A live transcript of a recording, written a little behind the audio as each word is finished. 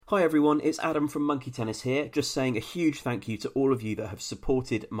Hi everyone, it's Adam from Monkey Tennis here, just saying a huge thank you to all of you that have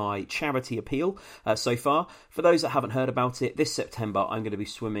supported my charity appeal so far. For those that haven't heard about it, this September I'm going to be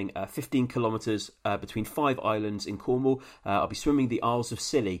swimming 15 kilometres between 5 islands in Cornwall. I'll be swimming the Isles of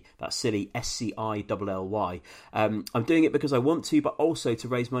Scilly, that's Scilly, Scilly. I'm doing it because I want to, but also to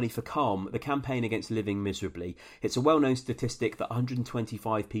raise money for Calm, the campaign against living miserably. It's a well-known statistic that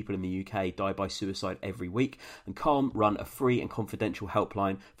 125 people in the UK die by suicide every week, and Calm run a free and confidential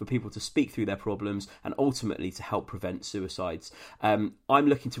helpline for people to speak through their problems and ultimately to help prevent suicides. I'm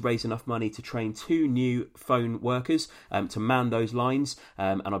looking to raise enough money to train 2 new phone workers to man those lines,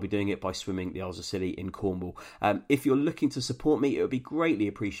 and I'll be doing it by swimming the Isles of Scilly in Cornwall. If you're looking to support me, it would be greatly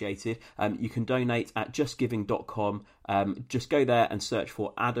appreciated. You can donate at justgiving.com. Just go there and search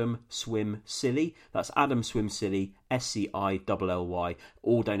for Adam Swim Scilly. That's Adam Swim Scilly, Scilly.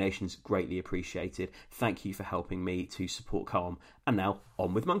 All donations greatly appreciated. Thank you for helping me to support Calm. And now,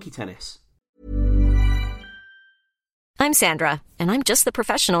 on with Monkey Tennis. I'm Sandra, and I'm just the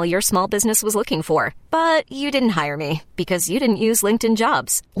professional your small business was looking for. But you didn't hire me because you didn't use LinkedIn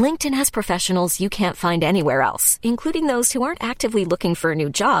Jobs. LinkedIn has professionals you can't find anywhere else, including those who aren't actively looking for a new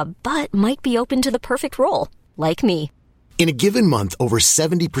job, but might be open to the perfect role, like me. In a given month, over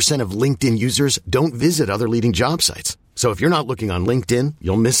 70% of LinkedIn users don't visit other leading job sites. So if you're not looking on LinkedIn,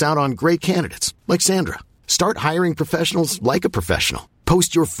 you'll miss out on great candidates like Sandra. Start hiring professionals like a professional.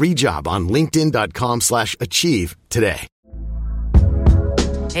 Post your free job on linkedin.com/achieve today.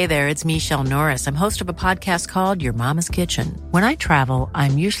 Hey there, it's Michelle Norris. I'm host of a podcast called Your Mama's Kitchen. When I travel,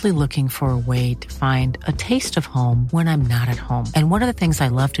 I'm usually looking for a way to find a taste of home when I'm not at home. And one of the things I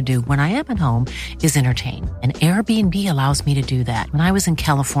love to do when I am at home is entertain. And Airbnb allows me to do that. When I was in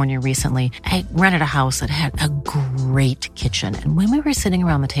California recently, I rented a house that had a great kitchen. And when we were sitting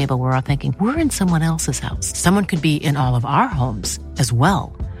around the table, we were all thinking, we're in someone else's house. Someone could be in all of our homes as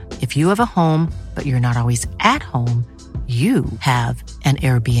well. If you have a home, but you're not always at home, you have an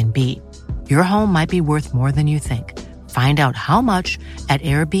Airbnb. Your home might be worth more than you think. Find out how much at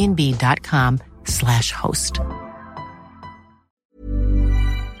airbnb.com/host.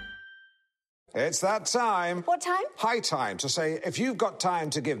 It's that time. What time? High time to say, if you've got time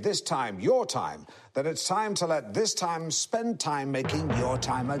to give this time your time, then it's time to let this time spend time making your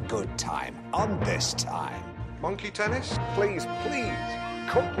time a good time on this time. Monkey tennis? Please,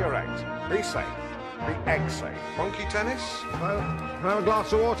 cook your eggs. Be safe. Be egg safe. Monkey tennis? Well, have a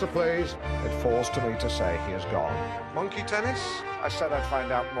glass of water, please. It falls to me to say he is gone. Monkey tennis? I said I'd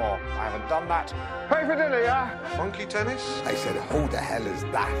find out more. I haven't done that. Pay for dinner, yeah? Monkey tennis? I said, who the hell is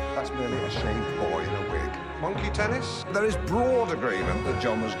that? That's merely a shaved boy in a wig. Monkey tennis? There is broad agreement that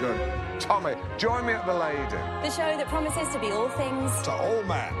John was good. Tommy, join me at the Lady. The show that promises to be all things To all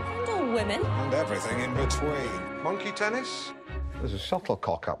men. and all women. And everything in between. Monkey tennis? There's a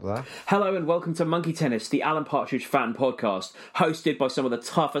shuttlecock up there. Hello and welcome to Monkey Tennis, the Alan Partridge fan podcast, hosted by some of the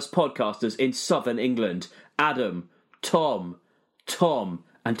toughest podcasters in southern England. Adam, Tom,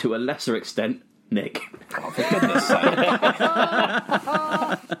 and to a lesser extent, Nick. Oh, for goodness sake.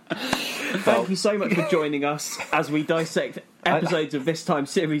 Thank you so much for joining us as we dissect episodes of This Time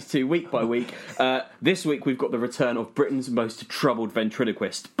Series 2 week by week. This week we've got the return of Britain's most troubled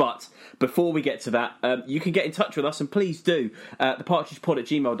ventriloquist. But before we get to that, you can get in touch with us, and please do.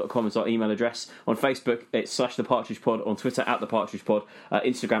 thepartridgepod@gmail.com is our email address. On Facebook, it's /thepartridgepod. On Twitter, @thepartridgepod.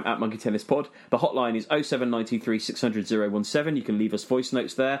 Instagram, @monkeytennispod. The hotline is 07923 600 017. You can leave us voice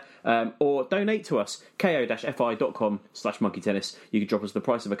notes there, or donate to us, ko-fi.com/monkeytennis. You can drop us the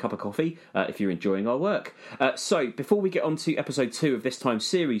price of a cup of coffee if you're enjoying our work. So, before we get on to episode 2 of This Time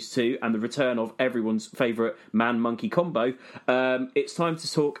Series 2 and the return of everyone's favourite man-monkey combo, it's time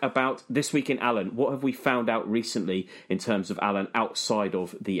to talk about This Week in Alan. What have we found out recently in terms of Alan outside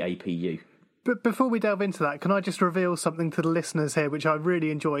of the APU? But before we delve into that, can I just reveal something to the listeners here, which I really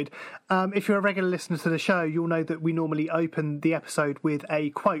enjoyed? If you're a regular listener to the show, you'll know that we normally open the episode with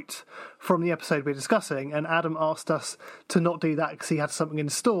a quote from the episode we're discussing, and Adam asked us to not do that because he had something in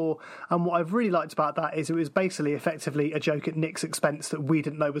store. And what I've really liked about that is it was basically effectively a joke at Nick's expense that we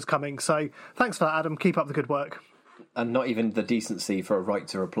didn't know was coming. So thanks for that, Adam. Keep up the good work. And not even the decency for a right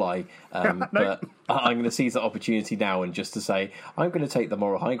to reply. But I'm going to seize that opportunity now and just to say I'm going to take the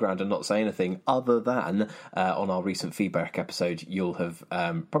moral high ground and not say anything other than on our recent feedback episode, you'll have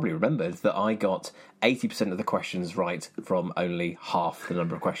probably remembered that I got 80% of the questions right from only half the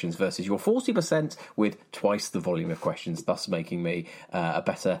number of questions versus your 40% with twice the volume of questions, thus making me a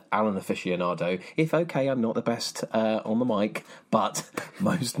better Alan aficionado. If okay, I'm not the best on the mic, but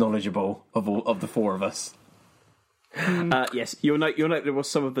most knowledgeable of the four of us. Yes, you'll note there was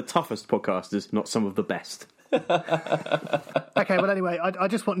some of the toughest podcasters, not some of the best. Okay, well, anyway, I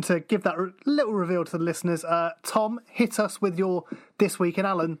just wanted to give that little reveal to the listeners. Tom, hit us with your This Week in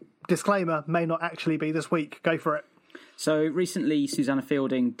Alan. Disclaimer, may not actually be this week. Go for it. So recently, Susanna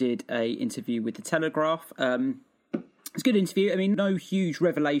Fielding did a interview with The Telegraph. It's a good interview. I mean, no huge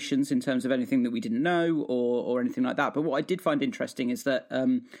revelations in terms of anything that we didn't know or anything like that. But what I did find interesting is that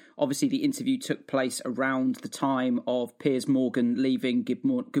obviously the interview took place around the time of Piers Morgan leaving Good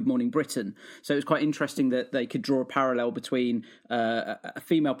Morning Britain. So it was quite interesting that they could draw a parallel between a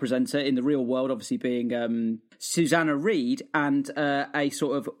female presenter in the real world, obviously being Susanna Reid, and a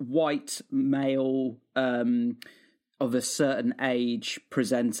sort of white male of a certain age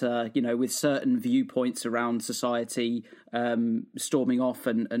presenter, you know, with certain viewpoints around society, storming off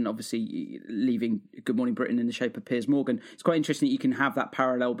and obviously leaving Good Morning Britain in the shape of Piers Morgan. It's quite interesting that you can have that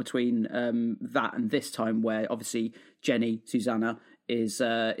parallel between that and this time, where obviously Jenny, Susanna, is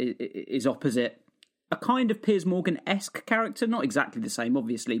opposite a kind of Piers Morgan-esque character, not exactly the same,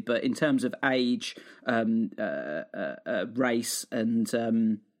 obviously, but in terms of age, race,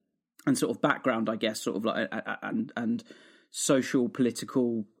 and sort of background, I guess, sort of like and social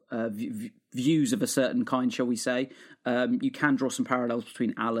political views of a certain kind, shall we say? You can draw some parallels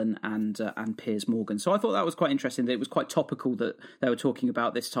between Alan and Piers Morgan. So I thought that was quite interesting. That it was quite topical that they were talking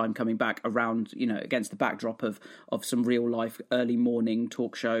about this time coming back around, you know, against the backdrop of some real life early morning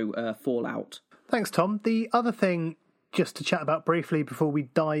talk show fallout. Thanks, Tom. The other thing, just to chat about briefly before we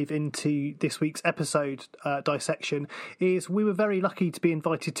dive into this week's episode dissection, is we were very lucky to be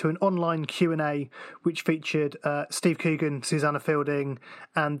invited to an online Q&A which featured Steve Coogan, Susanna Fielding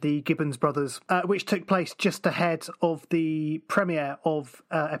and the Gibbons brothers, which took place just ahead of the premiere of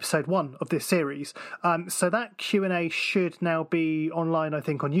episode 1 of this series. So that Q&A should now be online, I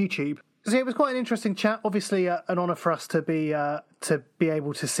think, on YouTube. So it was quite an interesting chat. Obviously, an honour for us to be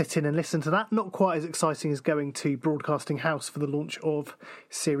able to sit in and listen to that. Not quite as exciting as going to Broadcasting House for the launch of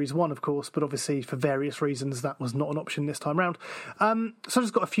Series 1, of course, but obviously for various reasons that was not an option this time round. So I've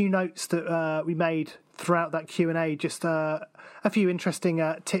just got a few notes that we made throughout that Q&A, just a few interesting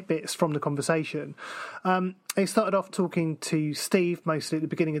tidbits from the conversation. He started off talking to Steve, mostly at the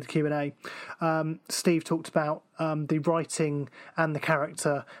beginning of the Q&A. Steve talked about the writing and the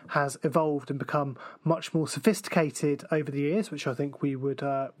character has evolved and become much more sophisticated over the years, which I think we would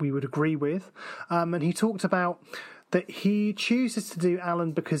agree with. And he talked about that he chooses to do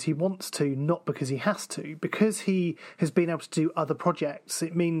Alan because he wants to, not because he has to. Because he has been able to do other projects,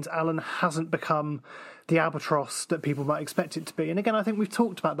 it means Alan hasn't become the albatross that people might expect it to be. And again, I think we've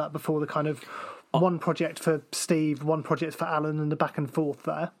talked about that before, the kind of one project for Steve, one project for Alan, and the back and forth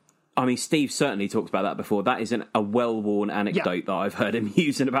there. I mean, Steve certainly talked about that before. That is a well-worn anecdote that I've heard him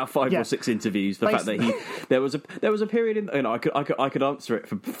use in about 5 or 6 interviews. The fact that there was a period in, you know, I could answer it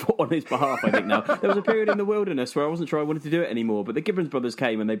on his behalf. I think now there was a period in the wilderness where I wasn't sure I wanted to do it anymore. But the Gibbons brothers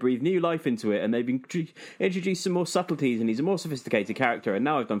came and they breathed new life into it, and they've introduced some more subtleties, and he's a more sophisticated character. And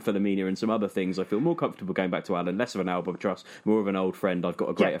now I've done Philomena and some other things. I feel more comfortable going back to Alan, less of an albatross, more of an old friend. I've got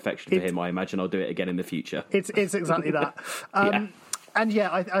a great affection for him. I imagine I'll do it again in the future. It's exactly that. And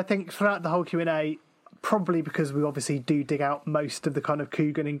I think throughout the whole Q&A, probably because we obviously do dig out most of the kind of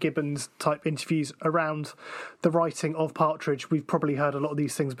Coogan and Gibbons type interviews around the writing of Partridge, we've probably heard a lot of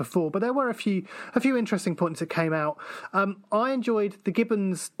these things before. But there were a few interesting points that came out. I enjoyed the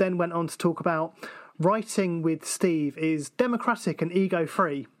Gibbons then went on to talk about writing with Steve is democratic and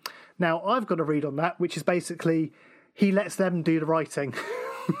ego-free. Now, I've got a read on that, which is basically he lets them do the writing.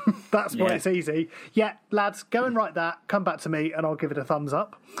 That's why it's easy. Yeah, lads, go and write that. Come back to me and I'll give it a thumbs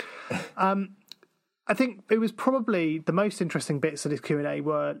up. I think it was probably the most interesting bits of this Q&A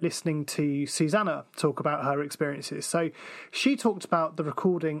were listening to Susanna talk about her experiences. So she talked about the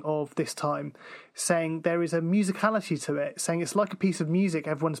recording of this time, saying there is a musicality to it, saying it's like a piece of music.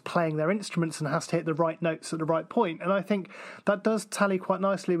 Everyone's playing their instruments and has to hit the right notes at the right point. And I think that does tally quite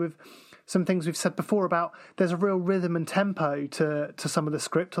nicely with some things we've said before about there's a real rhythm and tempo to some of the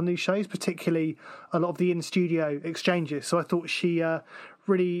script on these shows, particularly a lot of the in-studio exchanges. So I thought she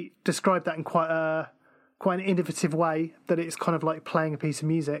really described that in quite an innovative way, that it's kind of like playing a piece of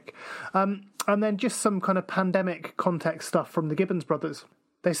music. And then just some kind of pandemic context stuff from the Gibbons brothers.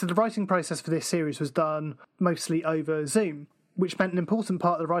 They said the writing process for this series was done mostly over Zoom, which meant an important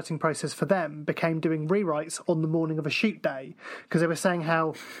part of the writing process for them became doing rewrites on the morning of a shoot day, because they were saying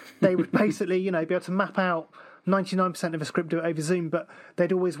how they would basically, be able to map out 99% of a script do it over Zoom, but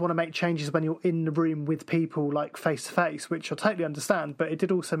they'd always want to make changes when you're in the room with people, like face to face, which I totally understand. But it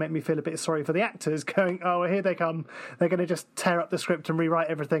did also make me feel a bit sorry for the actors, going, "Oh, here they come! They're going to just tear up the script and rewrite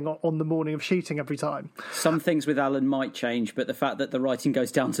everything on the morning of shooting every time." Some things with Alan might change, but the fact that the writing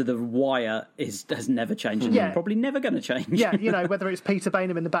goes down to the wire has never changed, and probably never going to change. Yeah, whether it's Peter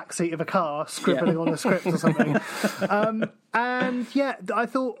Bainham in the backseat of a car scribbling on a script or something. And I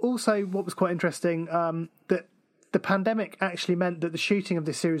thought also what was quite interesting that the pandemic actually meant that the shooting of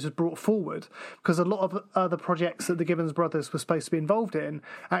this series was brought forward, because a lot of other projects that the Gibbons brothers were supposed to be involved in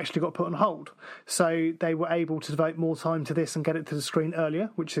actually got put on hold. So they were able to devote more time to this and get it to the screen earlier,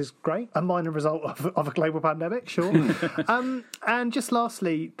 which is great. A minor result of a global pandemic, sure. And just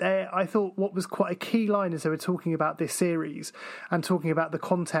lastly, I thought what was quite a key line as they were talking about this series and talking about the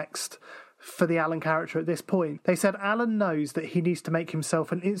context for the Alan character at this point. They said Alan knows that he needs to make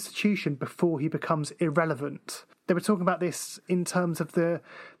himself an institution before he becomes irrelevant. They were talking about this in terms of the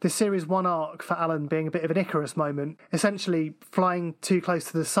Series 1 arc for Alan being a bit of an Icarus moment, essentially flying too close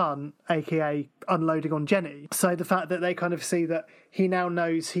to the sun, aka unloading on Jenny. So the fact that they kind of see that he now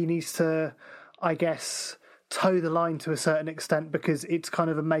knows he needs to, I guess, toe the line to a certain extent, because it's kind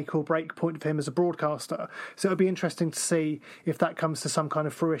of a make or break point for him as a broadcaster. So it'll be interesting to see if that comes to some kind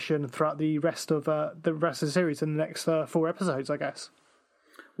of fruition throughout the rest of the series in the next 4 episodes, I guess.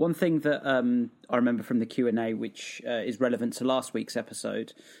 One thing that I remember from the Q&A, which is relevant to last week's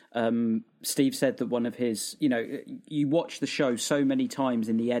episode, Steve said that one of his, you watch the show so many times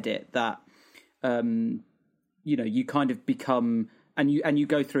in the edit that, you kind of become... And you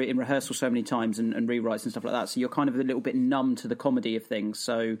go through it in rehearsal so many times and rewrites and stuff like that, so you're kind of a little bit numb to the comedy of things.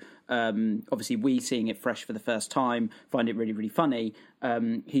 So obviously we, seeing it fresh for the first time, find it really, really funny.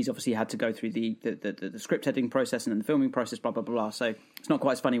 He's obviously had to go through the script editing process and then the filming process, blah, blah, blah, blah. So it's not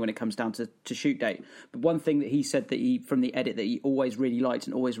quite as funny when it comes down to shoot date. But one thing that he said that from the edit that he always really liked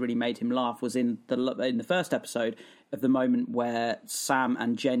and always really made him laugh was in the first episode, of the moment where Sam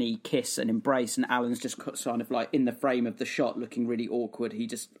and Jenny kiss and embrace, and Alan's just kind of like in the frame of the shot looking really awkward.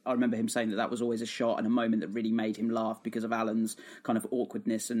 I remember him saying that was always a shot and a moment that really made him laugh because of Alan's kind of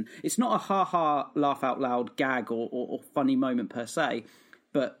awkwardness. And it's not a ha-ha, laugh out loud gag or funny moment per se,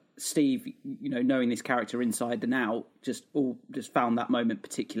 but Steve, knowing this character inside and out, just found that moment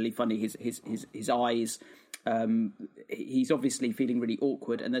particularly funny. His eyes, he's obviously feeling really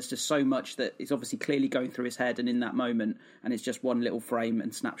awkward, and there's just so much that is obviously clearly going through his head and in that moment, and it's just one little frame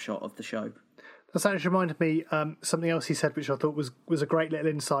and snapshot of the show. That's actually reminded me something else he said, which I thought was a great little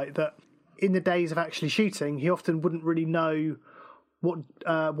insight, that in the days of actually shooting, he often wouldn't really know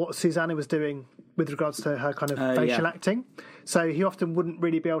what Susanna was doing with regards to her kind of facial acting. So he often wouldn't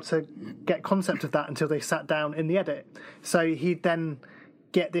really be able to get concept of that until they sat down in the edit. So he'd then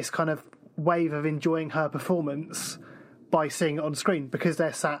get this kind of wave of enjoying her performance by seeing it on screen. Because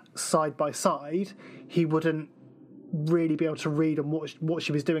they're sat side by side, he wouldn't really be able to read on what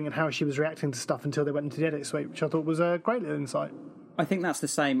she was doing and how she was reacting to stuff until they went into the edit suite, which I thought was a great little insight. I think that's the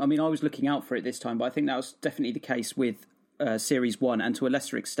same. I mean, I was looking out for it this time, but I think that was definitely the case with Series 1 and to a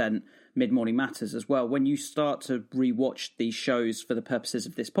lesser extent Mid Morning Matters as well. When you start to rewatch these shows for the purposes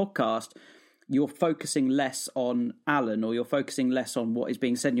of this podcast, you're focusing less on Alan, or you're focusing less on what is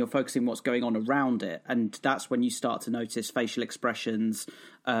being said, and you're focusing what's going on around it. And that's when you start to notice facial expressions,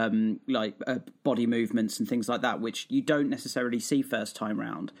 body movements and things like that, which you don't necessarily see first time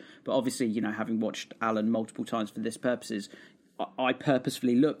round. But obviously, having watched Alan multiple times for this purposes, I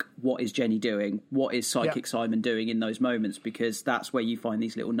purposefully look, what is Jenny doing? What is Psychic Simon doing in those moments? Because that's where you find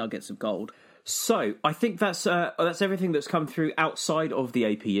these little nuggets of gold. So, I think that's everything that's come through outside of the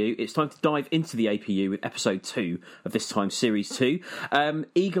APU. It's time to dive into the APU with episode 2 of this time, series 2.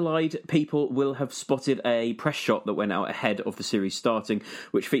 Eagle-eyed people will have spotted a press shot that went out ahead of the series starting,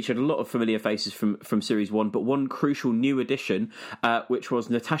 which featured a lot of familiar faces from series 1, but one crucial new addition, which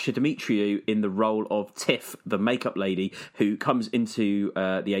was Natasha Demetriou in the role of Tiff, the makeup lady, who comes into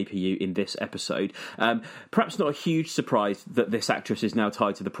the APU in this episode. Perhaps not a huge surprise that this actress is now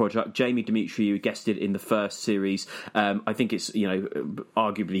tied to the project. Jamie Demetriou guested in the first series. I think it's,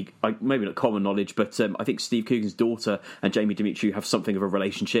 arguably, maybe not common knowledge, but I think Steve Coogan's daughter and Jamie Demetriou have something of a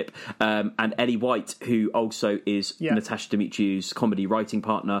relationship. And Ellie White, who also is Natasha Demetriou's comedy writing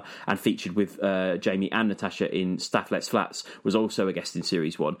partner and featured with Jamie and Natasha in Staff Lets Flats, was also a guest in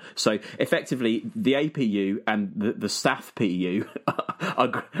series 1. So effectively, the APU and the Staff PU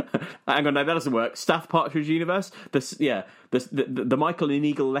are... Hang on, no, that doesn't work. Staff Partridge Universe? The Michael and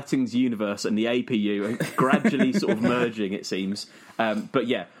Eagle Lettings universe and the APU are gradually sort of merging, it seems. But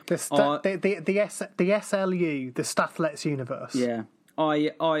yeah. The SLU, the Staff Lets universe. Yeah.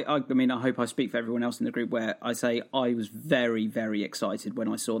 I mean, I hope I speak for everyone else in the group where I say I was very, very excited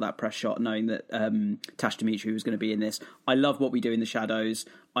when I saw that press shot, knowing that Tash Dimitri was going to be in this. I love What We Do in the Shadows.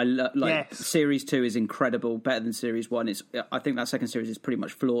 Series 2 is incredible, better than Series 1. I think that second series is pretty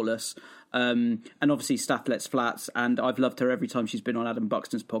much flawless. And obviously Stath Lets Flats, and I've loved her every time she's been on Adam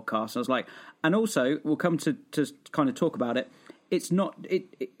Buxton's podcast. I was like, and also we'll come to kind of talk about it.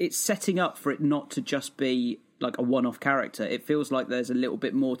 It's setting up for it not to just be like a one-off character. It feels like there's a little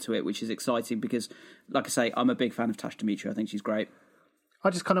bit more to it, which is exciting because, like I say, I'm a big fan of Tash Dimitri. I think she's great. I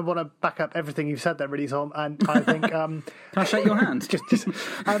just kind of want to back up everything you've said there, really, Tom. And I think... Can I shake your hand?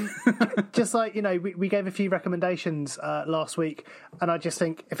 just like, we gave a few recommendations last week, and I just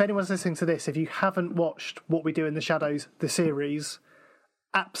think if anyone's listening to this, if you haven't watched What We Do in the Shadows, the series,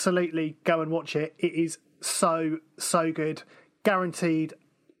 absolutely go and watch it. It is so, so good. Guaranteed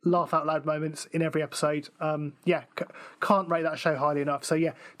laugh out loud moments in every episode. Can't rate that show highly enough. So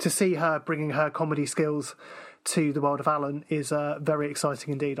to see her bringing her comedy skills to the world of Alan is very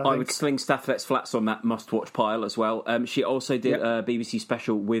exciting indeed. I think. Would sling Stath Lets Flats on that must-watch pile as well. She also did a BBC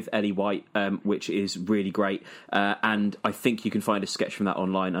special with Ellie White, which is really great. And I think you can find a sketch from that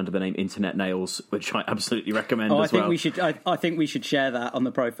online under the name Internet Nails, which I absolutely recommend as well. I think we should share that on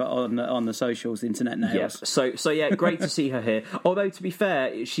the profile on the socials, Internet Nails. Yes. So yeah, great to see her here. Although to be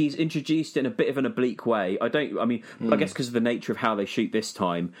fair, she's introduced in a bit of an oblique way. I guess because of the nature of how they shoot this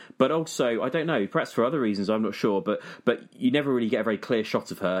time, but also I don't know, perhaps for other reasons. I'm not sure, but you never really get a very clear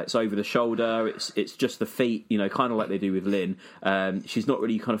shot of her. It's over the shoulder. It's just the feet, kind of like they do with Lynn. She's not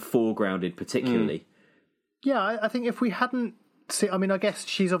really kind of foregrounded particularly. Yeah, I think if we hadn't I guess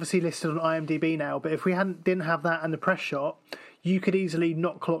she's obviously listed on IMDb now, but if we didn't have that and the press shot, you could easily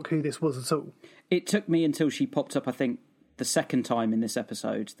not clock who this was at all. It took me until she popped up, I think, the second time in this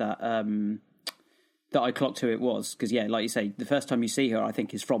episode that I clocked who it was. Because, like you say, the first time you see her, I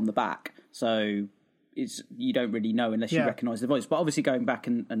think, is from the back. So you don't really know unless you recognise the voice. But obviously going back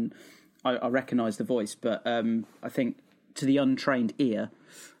and I recognise the voice. But I think to the untrained ear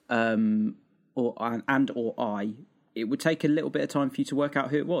or eye, it would take a little bit of time for you to work out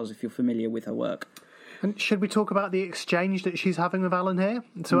who it was if you're familiar with her work. And should we talk about the exchange that she's having with Alan here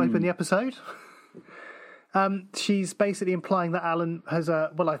to open the episode? She's basically implying that Alan has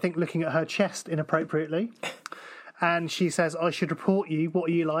I think looking at her chest inappropriately. And she says, I should report you. What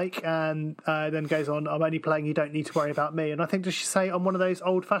are you like? And then goes on, I'm only playing. You don't need to worry about me. And I think, does she say, I'm one of those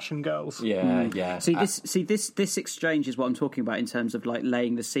old-fashioned girls? Yeah. This exchange is what I'm talking about in terms of like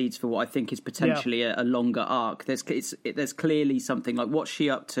laying the seeds for what I think is potentially a longer arc. There's clearly something like, what's she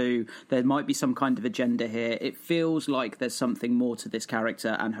up to? There might be some kind of agenda here. It feels like there's something more to this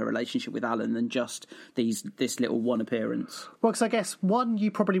character and her relationship with Alan than just this little one appearance. Well, because I guess, one, you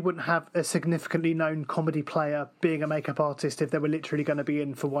probably wouldn't have a significantly known comedy player being a makeup artist if they were literally going to be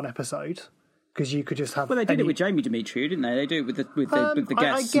in for one episode, because you could just have. Well, they did it with Jamie Dimitri, didn't they? They do it with the guests.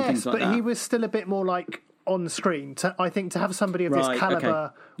 I guess, and things like that. But he was still a bit more like on the screen. I think to have somebody of this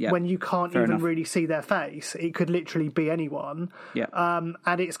caliber when you can't even really see their face, it could literally be anyone. Yeah.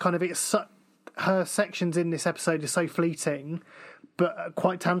 And it's kind of her sections in this episode are so fleeting, but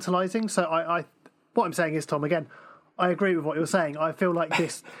quite tantalising. So I what I'm saying is, Tom, again, I agree with what you're saying. I feel like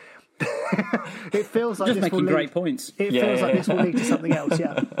this. It feels like just this making will lead, great points. It feels like this will lead to something else.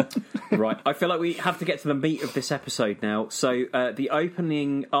 Yeah. Right. I feel like we have to get to the meat of this episode now. So the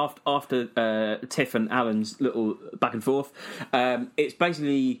opening after Tiff and Alan's little back and forth, it's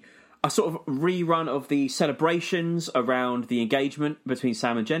basically a sort of rerun of the celebrations around the engagement between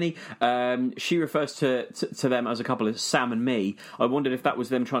Sam and Jenny. She refers to them as a couple as Sam and me. I wondered if that was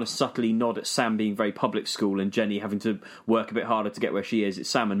them trying to subtly nod at Sam being very public school and Jenny having to work a bit harder to get where she is. It's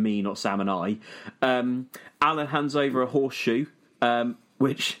Sam and me, not Sam and I. Alan hands over a horseshoe,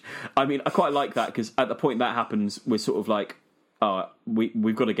 which, I mean, I quite like that because at the point that happens, we're sort of like,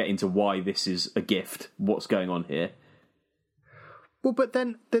 we've got to get into why this is a gift. What's going on here? Well, but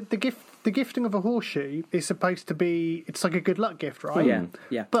then the gifting of a horseshoe is supposed to be, it's like a good luck gift, right?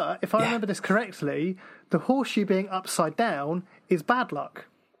 Yeah. But if I remember this correctly, the horseshoe being upside down is bad luck.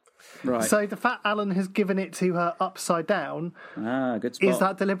 Right. So the fact Alan has given it to her upside down, good spot. Is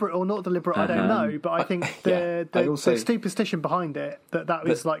that deliberate or not deliberate? I don't know. But I think the superstition behind it, that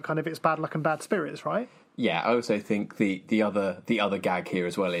is like kind of it's bad luck and bad spirits, right? Yeah, I also think the other gag here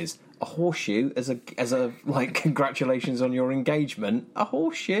as well is a horseshoe as a like congratulations on your engagement. A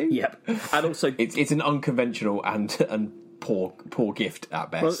horseshoe. Yep. And also it's an unconventional and poor gift at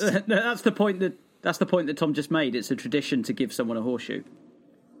best. Well, that's the point that Tom just made. It's a tradition to give someone a horseshoe.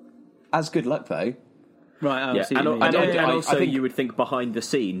 As good luck though. Right, yeah. And also, you would think behind the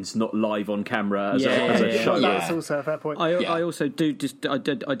scenes, not live on camera as a shot. That's also a fair point. I also did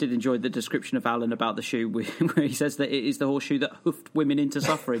enjoy the description of Alan about the shoe, where he says that it is the horseshoe that hoofed women into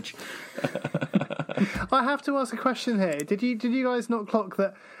suffrage. I have to ask a question here. Did you guys not clock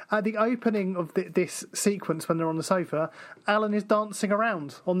that at the opening of this sequence when they're on the sofa, Alan is dancing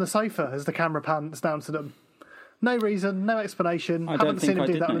around on the sofa as the camera pans down to them? No reason, no explanation. I haven't seen him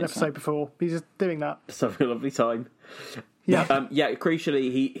do that on an episode before. He's just doing that. Just having a lovely time. Yeah.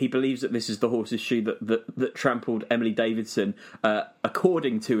 Crucially, he believes that this is the horse's shoe that trampled Emily Davidson,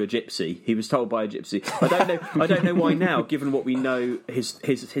 according to a gypsy. He was told by a gypsy. I don't know why now, given what we know his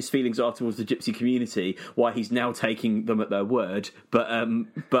feelings are towards the gypsy community, why he's now taking them at their word.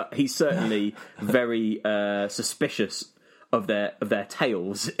 But he's certainly very suspicious of their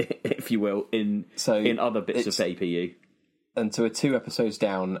tales, if you will, in other bits of APU. And so we're 2 episodes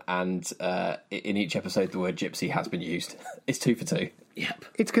down, and in each episode the word gypsy has been used. It's 2 for 2. Yep.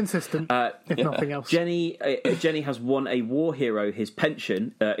 It's consistent, if nothing else. Jenny has won a war hero his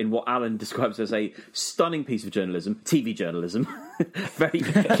pension in what Alan describes as a stunning piece of journalism, TV journalism. Very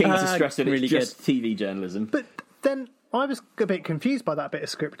keen to stress that it's just TV journalism. But then I was a bit confused by that bit of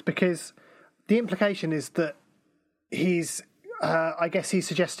script, because the implication is that he's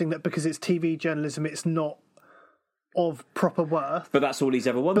suggesting that because it's TV journalism, it's not of proper worth. But that's all he's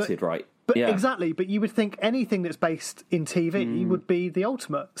ever wanted, right? But exactly. But you would think anything that's based in TV would be the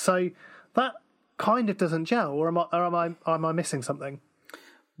ultimate. So that kind of doesn't gel, or am I missing something?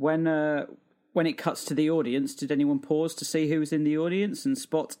 When it cuts to the audience, did anyone pause to see who was in the audience and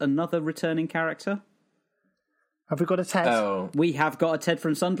spot another returning character? Have we got a Ted? Oh. We have got a Ted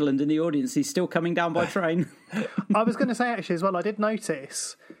from Sunderland in the audience. He's still coming down by train. I was going to say, actually, as well, I did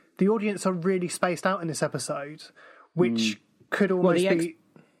notice the audience are really spaced out in this episode, which could almost be...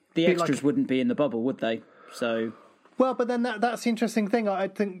 The extras wouldn't be in the bubble, would they? So... Well, but then that's the interesting thing. I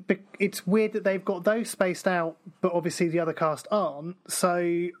think it's weird that they've got those spaced out, but obviously the other cast aren't.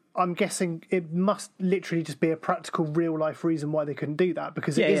 So I'm guessing it must literally just be a practical, real-life reason why they couldn't do that,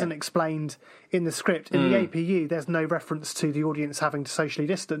 because it isn't explained in the script. In the APU, there's no reference to the audience having to socially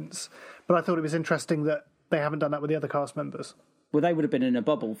distance. But I thought it was interesting that they haven't done that with the other cast members. Well, they would have been in a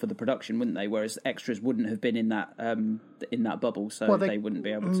bubble for the production, wouldn't they? Whereas extras wouldn't have been in that bubble, so they wouldn't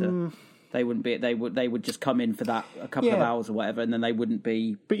be able to... They wouldn't be. They would just come in for that a couple of hours or whatever, and then they wouldn't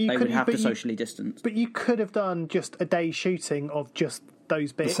be. But they would have to socially distance. But you could have done just a day's shooting of just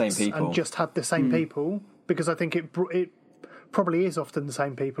those bits, the same people, and just had the same people, because I think it probably is often the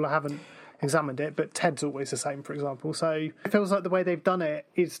same people. I haven't examined it, but Ted's always the same, for example. So it feels like the way they've done it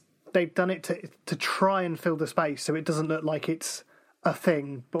is they've done it to try and fill the space, so it doesn't look like it's a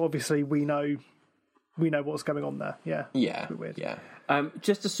thing. But obviously, we know what's going on there. Yeah, it's a bit weird. Yeah.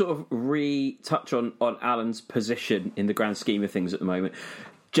 Just to sort of retouch on Alan's position in the grand scheme of things at the moment,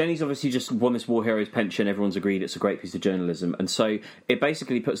 Jenny's obviously just won this War Heroes pension. Everyone's agreed it's a great piece of journalism. And so it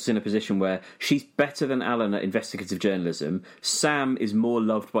basically puts us in a position where she's better than Alan at investigative journalism. Sam is more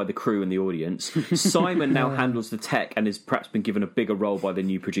loved by the crew and the audience. Simon now handles the tech and has perhaps been given a bigger role by the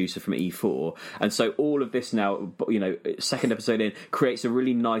new producer from E4. And so all of this now, second episode in, creates a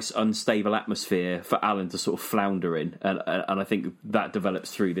really nice, unstable atmosphere for Alan to sort of flounder in. And I think that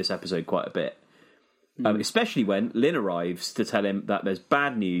develops through this episode quite a bit. Especially when Lynn arrives to tell him that there's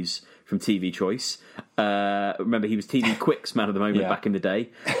bad news from TV Choice. Remember, he was TV Quick's man of the moment back in the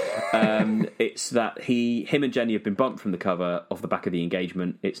day. It's that him and Jenny have been bumped from the cover off the back of The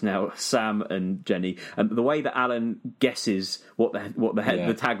Engagement. It's now Sam and Jenny. And the way that Alan guesses what the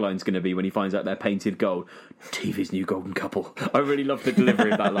tagline's going to be when he finds out they're painted gold, TV's new golden couple. I really love the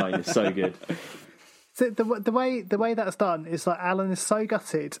delivery of that line. It's so good. So the way that's done is like Alan is so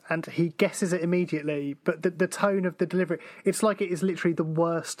gutted and he guesses it immediately, but the tone of the delivery, it's like it is literally the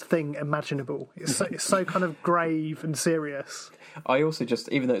worst thing imaginable. It's so kind of grave and serious. I also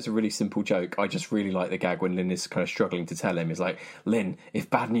even though it's a really simple joke, I just really like the gag when Lynn is kind of struggling to tell him. It's like, Lynn, if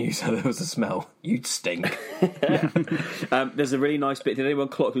bad news there was a smell, you'd stink. There's a really nice bit. Did anyone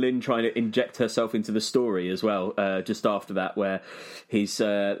clock Lynn trying to inject herself into the story as well? Just after that, where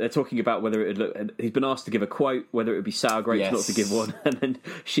they're talking about whether it would look. He's been asked to give a quote, whether it would be sour grapes not to give one, and then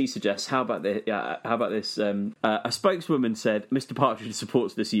she suggests, "How about this? A spokeswoman said Mr. Partridge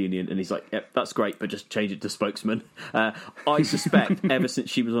supports this union," and he's like, "Yep, that's great, but just change it to spokesman." I suspect ever since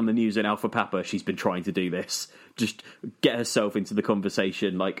she was on the news in Alpha Papa, she's been trying to do this. just get herself into the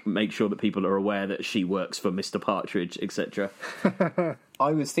conversation, like make sure that people are aware that she works for Mr. Partridge, etc.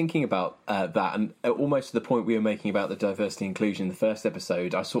 I was thinking about that, and almost to the point we were making about the diversity inclusion in the first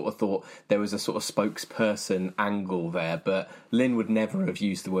episode, I sort of thought there was a sort of spokesperson angle there, but Lynn would never have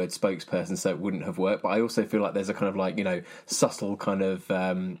used the word spokesperson, so it wouldn't have worked. But I also feel like there's a kind of like, subtle kind of,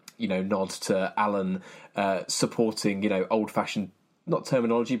 nod to Alan supporting, old-fashioned, not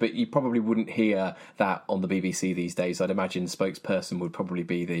terminology, but you probably wouldn't hear that on the BBC these days. I'd imagine spokesperson would probably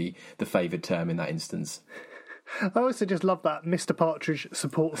be the favoured term in that instance. I also just love that Mr. Partridge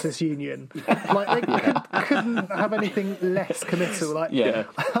supports this union. Like, they couldn't have anything less committal. Like, yeah.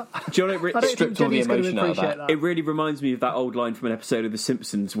 Do you know, I don't think Jenny's going to appreciate that. It really reminds me of that old line from an episode of The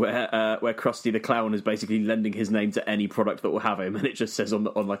Simpsons where Krusty the Clown is basically lending his name to any product that will have him, and it just says on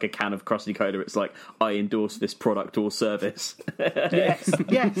like a can of Krusty Cola, it's like, I endorse this product or service. Yes,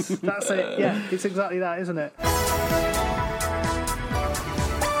 that's it. Yeah, it's exactly that, isn't it?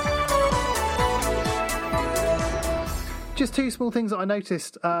 Just two small things that I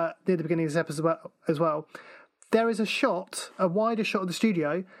noticed near the beginning of this episode as well. There is a wider shot of the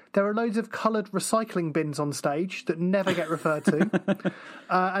studio. There are loads of coloured recycling bins on stage that never get referred to.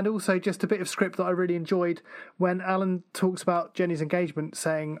 And also just a bit of script that I really enjoyed when Alan talks about Jenny's engagement,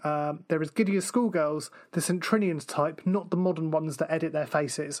 saying they're as giddy as schoolgirls, the St. Trinians type, not the modern ones that edit their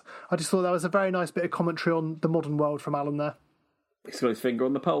faces. I just thought that was a very nice bit of commentary on the modern world from Alan there. He's got his finger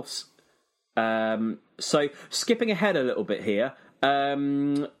on the pulse. So skipping ahead a little bit here,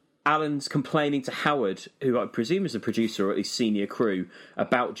 Alan's complaining to Howard, who I presume is a producer or at least senior crew,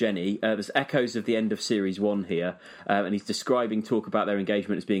 about Jenny. There's echoes of the end of Series 1 here, and he's describing talk about their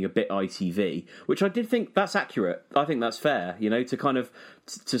engagement as being a bit ITV, which I did think that's accurate. I think that's fair, to kind of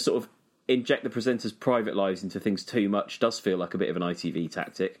to sort of inject the presenters' private lives into things too much does feel like a bit of an ITV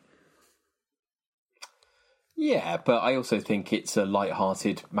tactic. Yeah, but I also think it's a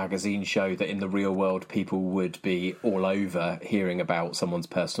light-hearted magazine show that in the real world people would be all over hearing about someone's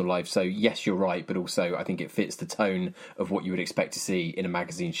personal life. So yes, you're right, but also I think it fits the tone of what you would expect to see in a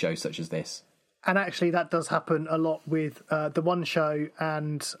magazine show such as this. And actually that does happen a lot with The One Show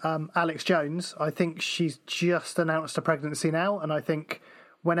and Alex Jones. I think she's just announced a pregnancy now, and I think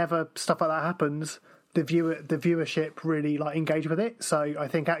whenever stuff like that happens, the viewership really engage with it. So I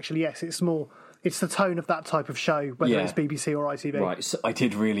think actually, yes, it's the tone of that type of show, whether it's BBC or ITV. Right. So I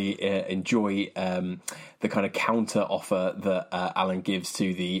did really enjoy the kind of counter offer that Alan gives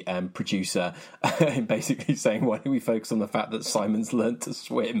to the producer, basically saying, why don't we focus on the fact that Simon's learnt to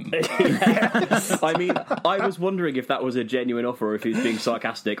swim? Yes. I mean, I was wondering if that was a genuine offer or if he was being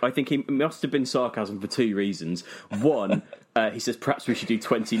sarcastic. I think he must have been sarcasm for two reasons. One, he says perhaps we should do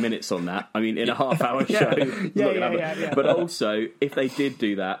 20 minutes on that. I mean, in a half-hour show. Yeah. But also, if they did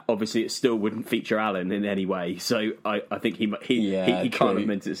do that, obviously it still wouldn't feature Alan in any way. So I think he can't have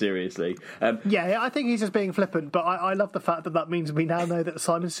meant it seriously. I think he's just being flippant. But I love the fact that means we now know that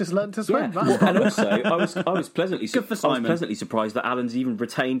Simon's just learned to swim. Yeah. And also, I was pleasantly surprised that Alan's even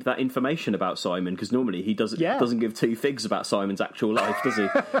retained that information about Simon, because normally he doesn't give two figs about Simon's actual life, does he?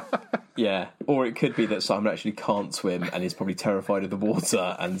 Yeah, or it could be that Simon actually can't swim and is probably terrified of the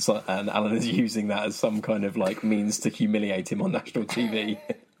water, and Alan is using that as some kind of means to humiliate him on national TV.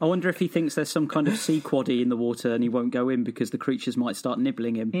 I wonder if he thinks there's some kind of sea quaddy in the water and he won't go in because the creatures might start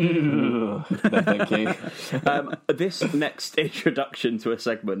nibbling him. No, thank you. This next introduction to a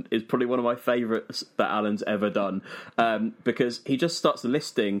segment is probably one of my favourites that Alan's ever done, because he just starts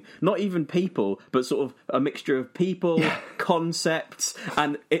listing not even people, but sort of a mixture of people, concepts,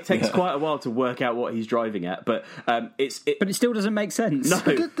 and it takes quite a while to work out what he's driving at. But but it still doesn't make sense.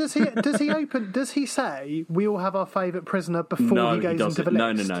 No. Does he say we all have our favourite prisoner before he goes into the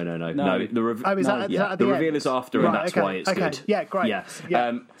list? No. The reveal is after, and that's why it's good. Yeah, great. Yeah.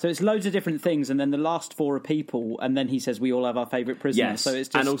 So it's loads of different things, and then the last four are people, and then he says we all have our favourite prisoner. Yes, so it's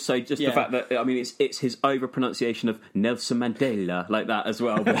just, and also just the fact that it's his over pronunciation of Nelson Mandela like that as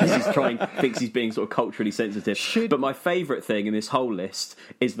well, because he thinks he's being sort of culturally sensitive. But my favourite thing in this whole list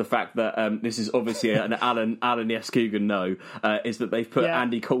is the fact that this is obviously an Alan yes Coogan no, is that they've put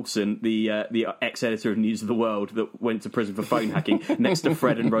Andy Coulson, the ex-editor of News of the World that went to prison for phone hacking, next to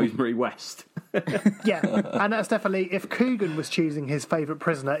Fred and Rosemary West. Yeah, and that's definitely, if Coogan was choosing his favourite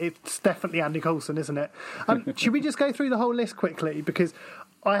prisoner, it's definitely Andy Coulson, isn't it? Should we just go through the whole list quickly? Because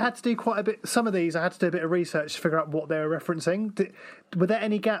I had to do quite a bit, some of these I had to do a bit of research to figure out what they were referencing. Were there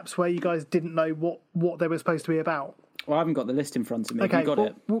any gaps where you guys didn't know what they were supposed to be about? Well, I haven't got the list in front of me. Okay,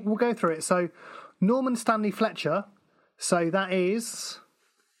 it. We'll go through it. So, Norman Stanley Fletcher, so that is...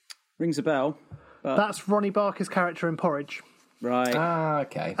 Rings a bell. That's Ronnie Barker's character in Porridge. Right.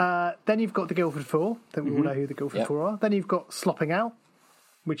 Okay. Then you've got the Guildford Four. Then we all know who the Guildford Four are. Then you've got Slopping Out,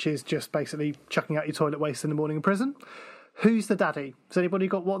 which is just basically chucking out your toilet waste in the morning in prison. Who's the Daddy? Has anybody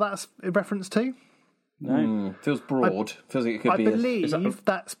got what that's in reference to? No. Feels broad. Feels like it could I be. believe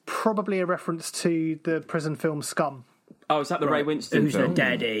that's probably a reference to the prison film Scum. Oh, is that the Ray Winston Who's film? the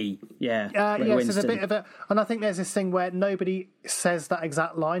daddy? Yeah. Yes, Winston. there's a bit of a, and I think there's this thing where nobody says that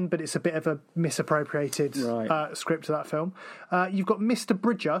exact line, but it's a bit of a misappropriated script of that film. You've got Mr.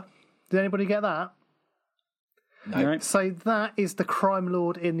 Bridger. Did anybody get that? No. So that is the crime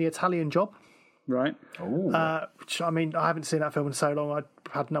lord in The Italian Job. Right. Which, I mean, I haven't seen that film in so long, I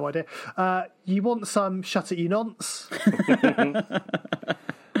had no idea. You want some Shut It You Nonce?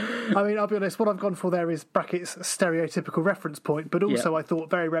 I mean, I'll be honest, what I've gone for there is brackets stereotypical reference point, but also I thought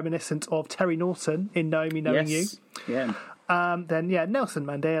very reminiscent of Terry Norton in Know Me Knowing You. Yeah. Then, Nelson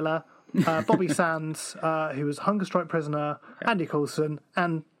Mandela, Bobby Sands, who was Hunger Strike prisoner, Andy Coulson,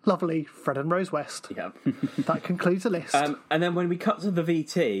 and lovely Fred and Rose West. Yeah. That concludes the list. And then when we cut to the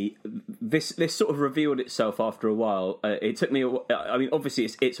VT, this sort of revealed itself after a while. It took me. I mean, obviously,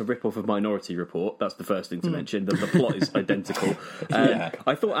 it's a rip-off of Minority Report. That's the first thing to mention. The plot is identical.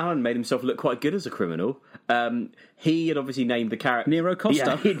 I thought Alan made himself look quite good as a criminal. He had obviously named the character Nero Costa.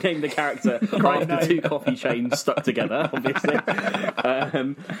 Yeah, he'd named the character after two coffee chains stuck together, obviously.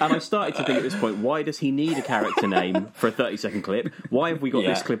 And I started to think at this point, why does he need a character name for a 30-second clip? Why have we got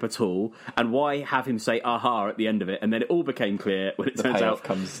this clip at all? And why have him say aha at the end of it? And then it all became clear when it turns out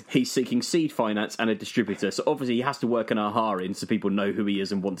he's seeking seed finance and a distributor. So obviously he has to work an aha in so people know who he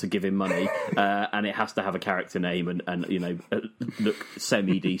is and want to give him money. And it has to have a character name and you know, look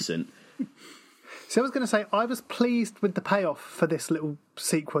semi-decent. So I was going to say, I was pleased with the payoff for this little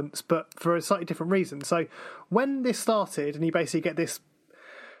sequence, but for a slightly different reason. So when this started, and you basically get this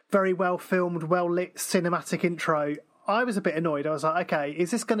very well-filmed, well-lit cinematic intro, I was a bit annoyed. I was like, okay,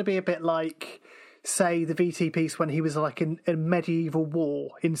 is this going to be a bit like, say, the VT piece when he was like in a medieval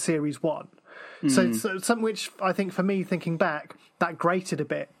war in Series 1? So something which I think, for me, thinking back, that grated a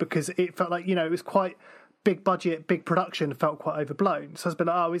bit, because it felt like, you know, it was quite big budget, big production, felt quite overblown. So I was a bit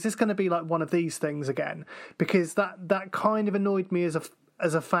like, oh, is this going to be like one of these things again? Because that kind of annoyed me as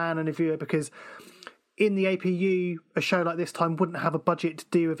a fan and a viewer, because in the APU, a show like this time wouldn't have a budget to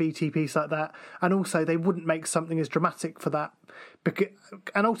do a VT piece like that, and also they wouldn't make something as dramatic for that,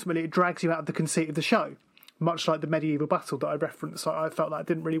 and ultimately it drags you out of the conceit of the show, much like the medieval battle that I referenced. I felt like it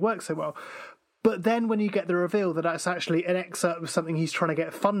didn't really work so well. But then when you get the reveal that that's actually an excerpt of something he's trying to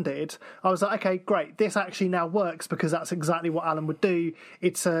get funded, I was like, okay, great, this actually now works, because that's exactly what Alan would do.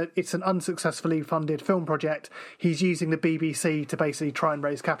 It's an unsuccessfully funded film project. He's using the BBC to basically try and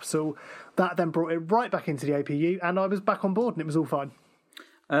raise capital. That then brought it right back into the APU, and I was back on board, and it was all fine.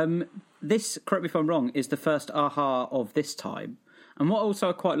 This, correct me if I'm wrong, is the first aha of this time. And what also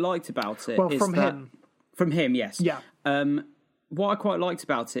I quite liked about it is From him, yes. Yeah. What I quite liked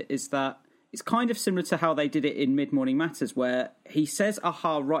about it is that it's kind of similar to how they did it in Mid-Morning Matters, where he says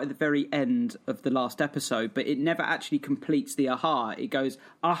aha right at the very end of the last episode, but it never actually completes the aha. It goes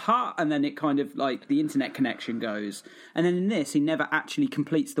aha, and then it kind of like the internet connection goes. And then in this, he never actually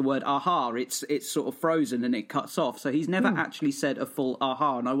completes the word aha. It's sort of frozen and it cuts off. So he's never actually said a full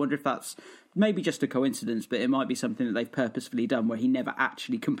aha. And I wonder if that's maybe just a coincidence, but it might be something that they've purposefully done, where he never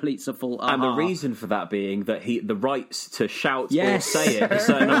actually completes a full aha. And the reason for that being that the rights to shout or say it a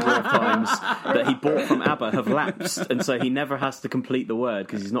certain number of times that he bought from ABBA have lapsed, and so he never has to complete the word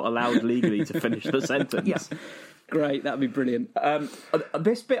because he's not allowed legally to finish the sentence. Yes. Great, that'd be brilliant.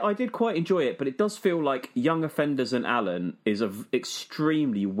 This bit, I did quite enjoy it, but it does feel like Young Offenders and Alan is an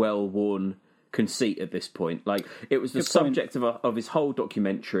extremely well-worn conceit at this point. Like, it was the subject of his whole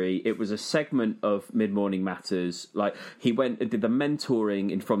documentary. It was a segment of Mid-Morning Matters. Like, he went and did the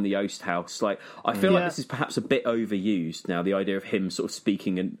mentoring in From the Oast House. Like, I feel like this is perhaps a bit overused now, the idea of him sort of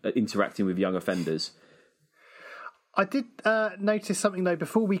speaking and interacting with young offenders. I did notice something, though,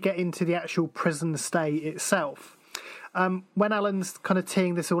 before we get into the actual prison stay itself. When Alan's kind of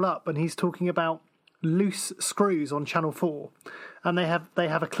teeing this all up, and he's talking about Loose Screws on Channel 4, and they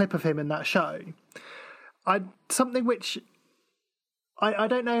have a clip of him in that show. Something which I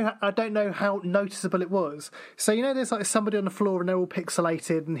don't know how noticeable it was. So, you know, there's like somebody on the floor and they're all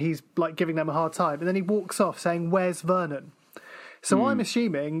pixelated, and he's like giving them a hard time, and then he walks off saying, "Where's Vernon?" So I'm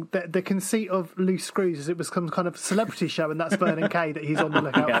assuming that the conceit of Loose Screws is it was some kind of celebrity show, and that's Vernon Kay that he's on the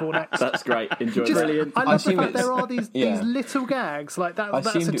lookout for next. That's great. Enjoy. Brilliant. I love the fact there are these little gags like that.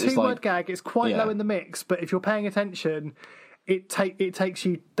 That's a 2-word gag. It's quite low in the mix, but if you're paying attention, it takes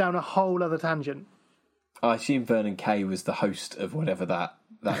you down a whole other tangent. I assume Vernon Kay was the host of whatever that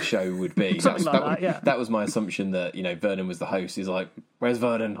that show would be. That was my assumption, that, you know, Vernon was the host. He's like, where's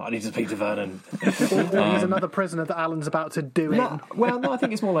Vernon? I need to speak to Vernon. Or he's another prisoner that Alan's about to do in. Well, no, I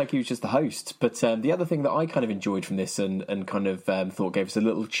think it's more like he was just the host. But the other thing that I kind of enjoyed from this and kind of thought gave us a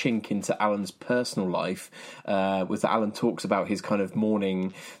little chink into Alan's personal life was that Alan talks about his kind of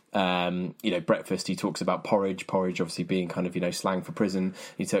morning breakfast. He talks about porridge obviously being kind of, you know, slang for prison.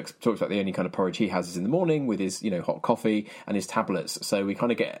 He talks about the only kind of porridge he has is in the morning with his, you know, hot coffee and his tablets. So we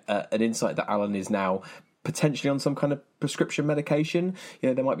kind of get an insight that Alan is now potentially on some kind of prescription medication. You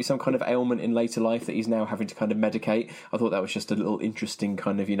know, there might be some kind of ailment in later life that he's now having to kind of medicate. I thought that was just a little interesting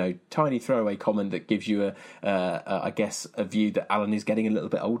kind of, you know, tiny throwaway comment that gives you I guess a view that Alan is getting a little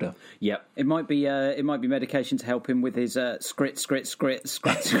bit older. Yeah, it might be medication to help him with his scratch having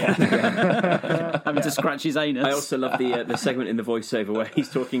to scratch his anus. I also love the segment in the voiceover where he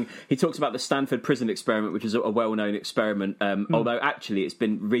talks about the Stanford prison experiment, which is a well-known experiment, although actually it's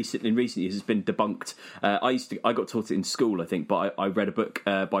been in recent years it's been debunked. I got taught it in school, I think, but I read a book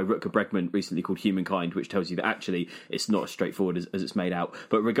by Rutger Bregman recently called Humankind, which tells you that actually it's not as straightforward as it's made out.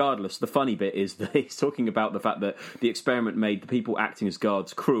 But regardless, the funny bit is that he's talking about the fact that the experiment made the people acting as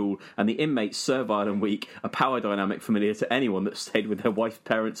guards cruel and the inmates servile and weak, a power dynamic familiar to anyone that stayed with their wife's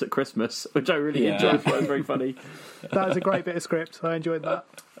parents at Christmas, which I really enjoyed. It was very funny. That was a great bit of script. I enjoyed that.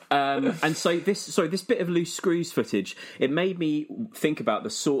 And so this bit of loose screws footage, it made me think about the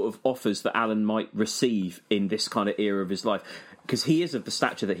sort of offers that Alan might receive in this kind of era of his life, because he is of the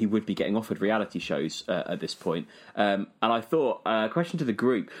stature that he would be getting offered reality shows at this point. And I thought, question to the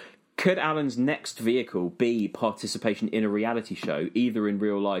group, could Alan's next vehicle be participation in a reality show, either in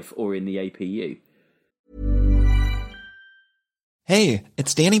real life or in the APU? Hey,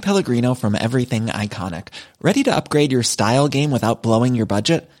 it's Danny Pellegrino from Everything Iconic. Ready to upgrade your style game without blowing your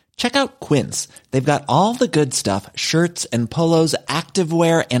budget? Check out Quince. They've got all the good stuff, shirts and polos,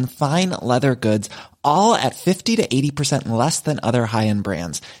 activewear, and fine leather goods, all at 50 to 80% less than other high-end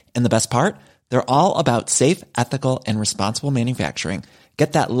brands. And the best part? They're all about safe, ethical, and responsible manufacturing.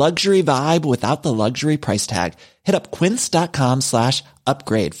 Get that luxury vibe without the luxury price tag. Hit up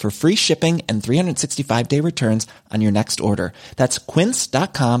quince.com/upgrade for free shipping and 365-day returns on your next order. That's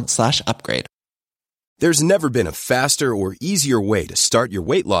quince.com/upgrade. There's never been a faster or easier way to start your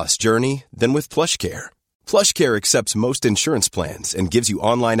weight loss journey than with PlushCare. PlushCare accepts most insurance plans and gives you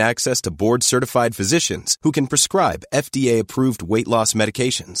online access to board-certified physicians who can prescribe FDA-approved weight loss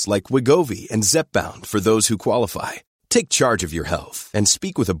medications like Wegovy and Zepbound for those who qualify. Take charge of your health and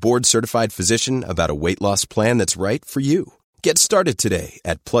speak with a board-certified physician about a weight loss plan that's right for you. Get started today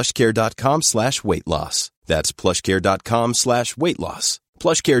at plushcare.com/weight loss. That's plushcare.com/weight loss.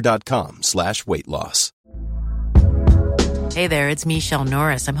 plushcare.com/weight loss. Hey there, it's Michelle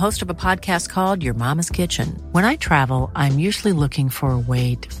Norris. I'm host of a podcast called Your Mama's Kitchen. When I travel, I'm usually looking for a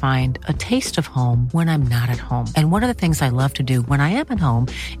way to find a taste of home when I'm not at home. And one of the things I love to do when I am at home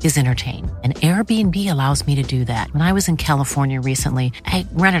is entertain. And Airbnb allows me to do that. When I was in California recently, I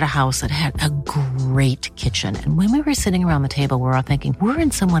rented a house that had a great kitchen. And when we were sitting around the table, we were all thinking, we're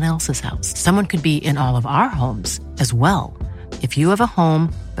in someone else's house. Someone could be in all of our homes as well. If you have a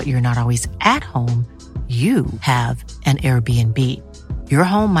home, but you're not always at home, you have an Airbnb. Your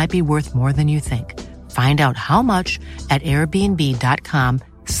home might be worth more than you think. Find out how much at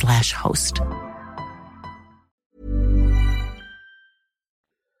airbnb.com/host.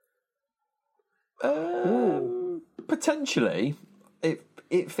 Potentially.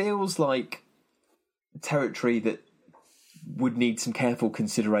 It feels like territory that would need some careful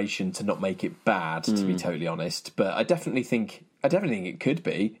consideration to not make it bad, to be totally honest. But I definitely think it could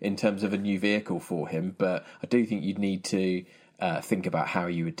be in terms of a new vehicle for him. But I do think you'd need to think about how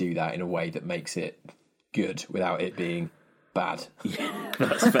you would do that in a way that makes it good without it being bad. Yeah,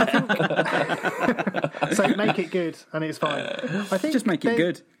 that's fair. So make it good and it's fine. I think just make it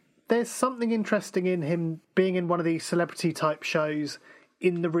good. There's something interesting in him being in one of these celebrity type shows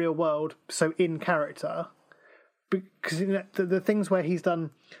in the real world, so in character. Because the things where he's done,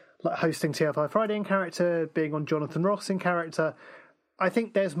 like hosting TFI Friday in character, being on Jonathan Ross in character, I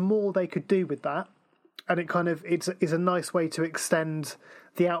think there's more they could do with that, and it's a nice way to extend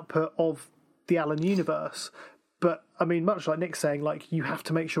the output of the Alan universe. But I mean, much like Nick's saying, like, you have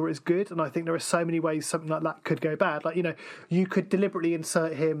to make sure it's good, and I think there are so many ways something like that could go bad. Like, you know, you could deliberately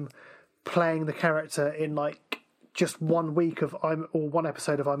insert him playing the character in like just 1 week of one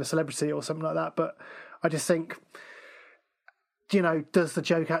episode of I'm a Celebrity or something like that, but I just think, you know, does the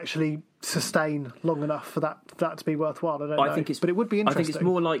joke actually sustain long enough for that to be worthwhile? I don't know. But it would be interesting. I think it's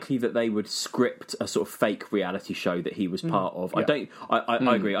more likely that they would script a sort of fake reality show that he was part of. Yeah.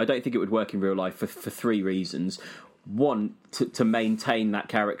 I agree. I don't think it would work in real life for three reasons. one, to maintain that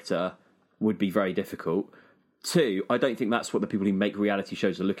character would be very difficult. Two, I don't think that's what the people who make reality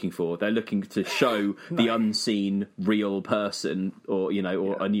shows are looking for. They're looking to show the unseen, real person, or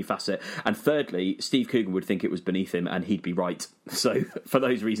a new facet. And thirdly, Steve Coogan would think it was beneath him, and he'd be right. So for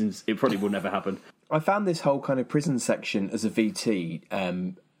those reasons, it probably will never happen. I found this whole kind of prison section as a VT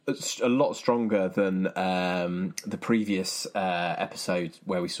a lot stronger than the previous episode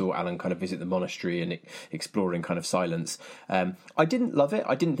where we saw Alan kind of visit the monastery and exploring kind of silence. I didn't love it.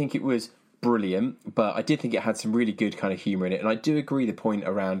 I didn't think it was brilliant, but I did think it had some really good kind of humour in it. And I do agree the point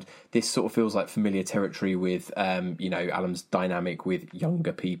around this sort of feels like familiar territory with, Alan's dynamic with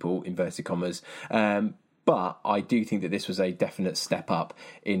younger people, inverted commas. But I do think that this was a definite step up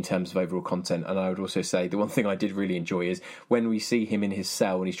in terms of overall content. And I would also say the one thing I did really enjoy is when we see him in his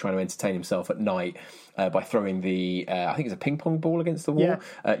cell and he's trying to entertain himself at night by throwing the, I think it's a ping pong ball against the wall.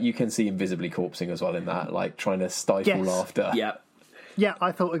 Yeah. You can see him visibly corpsing as well in that, like trying to stifle laughter. Yeah. Yeah,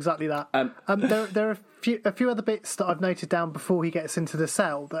 I thought exactly that. There are a few other bits that I've noted down before he gets into the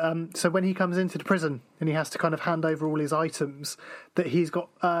cell. So when he comes into the prison and he has to kind of hand over all his items, that he's got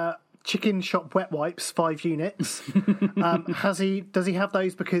chicken shop wet wipes, 5 units. Does he have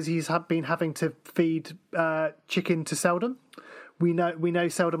those because he's been having to feed chicken to Seldom? We know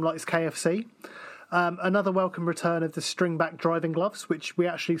Seldom likes KFC. Another welcome return of the stringback driving gloves, which we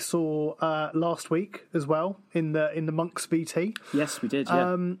actually saw last week as well in the Monks VT. Yes, we did.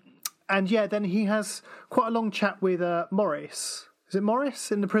 Yeah. Then he has quite a long chat with Morris. Is it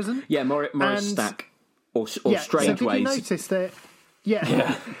Morris in the prison? Yeah, Morris Stack or Strangeways. So did you notice that?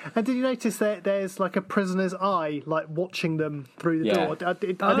 Yeah. And did you notice that there's like a prisoner's eye, like watching them through the door? I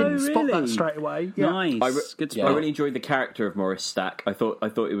didn't spot that straight away. Yeah. Nice, good spot. I really enjoyed the character of Morris Stack. I thought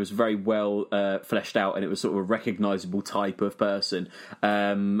it was very well fleshed out, and it was sort of a recognisable type of person.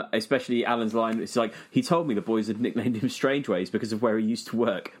 Especially Alan's line. It's like, he told me the boys had nicknamed him Strangeways because of where he used to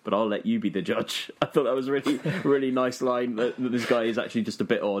work, but I'll let you be the judge. I thought that was a really, really nice line. That this guy is actually just a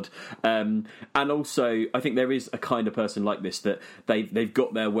bit odd. And also, I think there is a kind of person like this that they've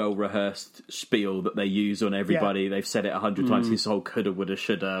got their well-rehearsed spiel that they use on everybody. Yeah. They've said it 100 times, his whole coulda, woulda,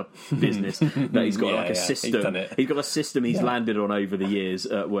 shoulda business. That he's got a system. He's got a system he's landed on over the years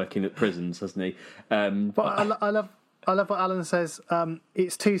working at prisons, hasn't he? But I love what Alan says.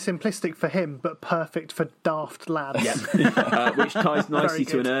 It's too simplistic for him, but perfect for daft lads. Yeah. Which ties nicely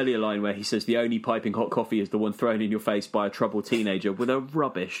to an earlier line where he says, the only piping hot coffee is the one thrown in your face by a troubled teenager with a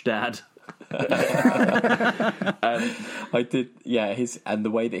rubbish dad. I did, and the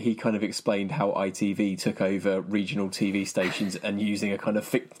way that he kind of explained how ITV took over regional TV stations and using a kind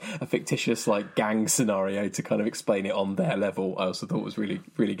of a fictitious like gang scenario to kind of explain it on their level, I also thought was really,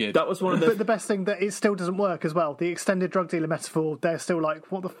 really good. That was one of But the best thing that it still doesn't work as well. The extended drug dealer metaphor, they're still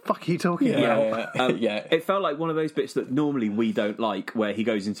like, what the fuck are you talking about? It felt like one of those bits that normally we don't like, where he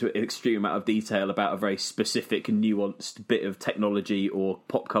goes into an extreme amount of detail about a very specific and nuanced bit of technology or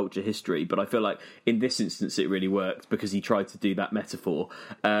pop culture history. But I feel like in this instance it really worked because he tried to do that metaphor.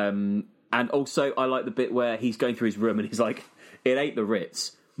 And also I like the bit where he's going through his room and he's like, it ain't the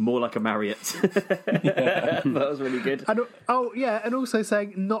Ritz, more like a Marriott. That was really good. And also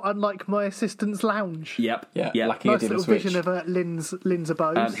saying, not unlike my assistant's lounge. Yep. Nice little vision of Lynn's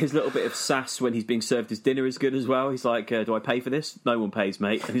abode. His little bit of sass when he's being served his dinner is good as well. He's like, do I pay for this? No one pays,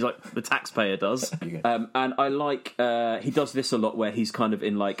 mate. And he's like, the taxpayer does. And I like, he does this a lot where he's kind of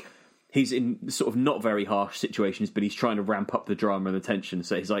in like, he's in sort of not very harsh situations, but he's trying to ramp up the drama and the tension.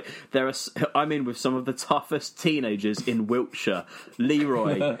 So he's like, I'm in with some of the toughest teenagers in Wiltshire,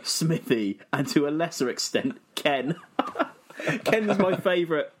 Leroy, Smithy, and to a lesser extent, Ken. Ken is my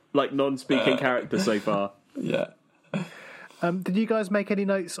favourite, like, non-speaking character so far. Yeah. Did you guys make any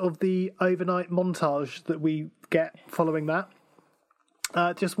notes of the overnight montage that we get following that?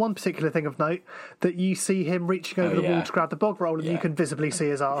 Just one particular thing of note, that you see him reaching over the wall to grab the bog roll and you can visibly see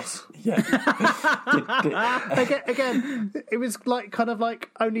his arse. Yeah. Again, it was like kind of like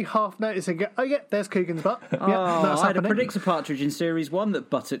only half noticing. Oh yeah, there's Coogan's butt. I had a predictor partridge in Series 1 that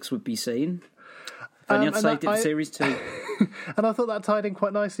buttocks would be seen. And you saved it in Series 2. And I thought that tied in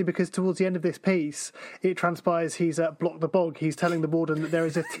quite nicely because towards the end of this piece, it transpires he's blocked the bog. He's telling the warden that there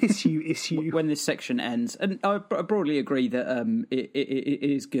is a tissue issue. When this section ends. And I broadly agree that it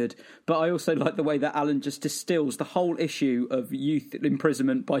is good. But I also like the way that Alan just distills the whole issue of youth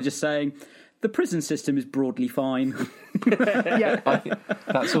imprisonment by just saying, the prison system is broadly fine. Yeah,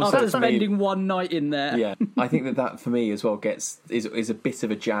 that's also after spending one night in there. Yeah, I think that for me as well is a bit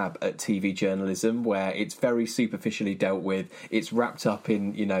of a jab at TV journalism, where it's very superficially dealt with. It's wrapped up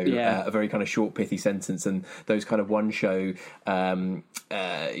in a very kind of short, pithy sentence, and those kind of one show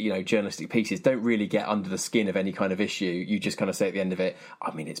journalistic pieces don't really get under the skin of any kind of issue. You just kind of say at the end of it,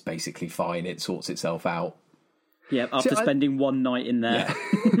 I mean, it's basically fine. It sorts itself out. Yeah, after spending one night in there.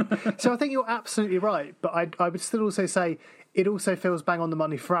 Yeah. So I think you're absolutely right, but I would still also say it also feels bang on the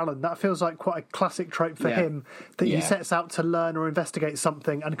money for Alan. That feels like quite a classic trope for him, that he sets out to learn or investigate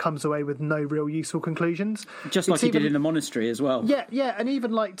something and comes away with no real useful conclusions. Just like he did in the monastery as well. Yeah, and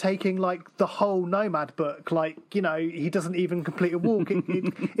even like taking like the whole Nomad book, like, he doesn't even complete a walk.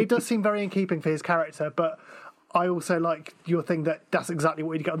 It does seem very in keeping for his character, but I also like your thing that that's exactly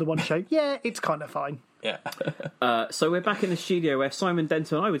what you'd get on the one show. Yeah, it's kind of fine. Yeah. So we're back in the studio where Simon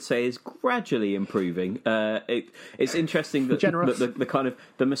Denton, I would say, is gradually improving. It's interesting that the kind of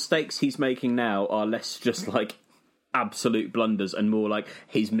the mistakes he's making now are less just like absolute blunders and more like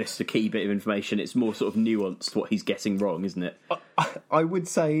he's missed a key bit of information. It's more sort of nuanced what he's getting wrong, isn't it? I would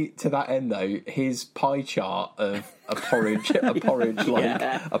say to that end though, his pie chart of a porridge obsessed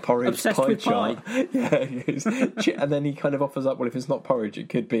pie with chart. Pie. Yeah, and then he kind of offers up, well, if it's not porridge, it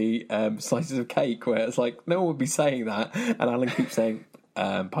could be slices of cake. Where it's like no one would be saying that, and Alan keeps saying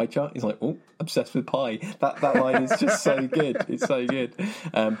pie chart. He's like, oh, obsessed with pie. That line is just so good. It's so good.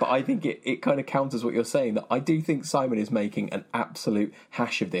 But I think it kind of counters what you're saying, that I do think Simon is making an absolute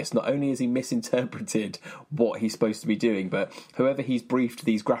hash of this. Not only has he misinterpreted what he's supposed to be doing, but whoever he's briefed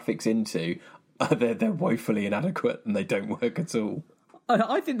these graphics into, they're woefully inadequate and they don't work at all.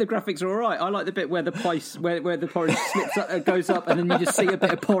 I think the graphics are all right. I like the bit where the porridge slips up, goes up, and then you just see a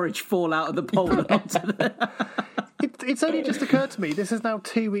bit of porridge fall out of the bowl and onto the... It's only just occurred to me, this is now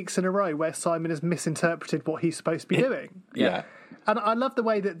 2 weeks in a row where Simon has misinterpreted what he's supposed to be doing. Yeah. And I love the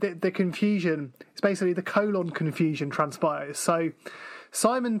way that the confusion, it's basically the colon confusion transpires. So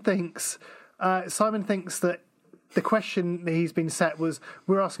Simon thinks that the question that he's been set was,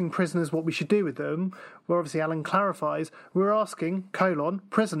 we're asking prisoners what we should do with them. Where obviously Alan clarifies, we're asking,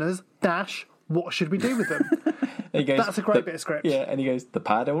 prisoners, what should we do with them? Goes, that's a great bit of script. Yeah, and he goes, the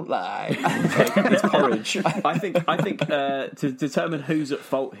pie don't lie. It's porridge. I think to determine who's at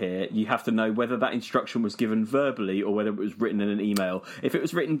fault here, you have to know whether that instruction was given verbally or whether it was written in an email. If it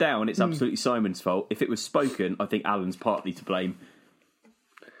was written down, it's absolutely Simon's fault. If it was spoken, I think Alan's partly to blame.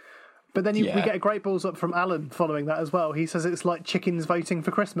 But then we get a great balls up from Alan following that as well. He says it's like chickens voting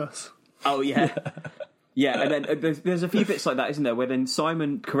for Christmas. Oh, yeah. Yeah, and then there's a few bits like that, isn't there, where then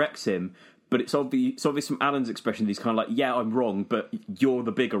Simon corrects him, but it's obvious from Alan's expression, he's kind of like, yeah, I'm wrong, but you're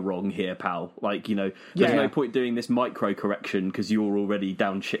the bigger wrong here, pal. Like, there's no point doing this micro-correction because you're already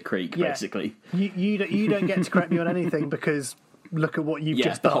down shit creek, basically. You don't get to correct me on anything because... look at what you've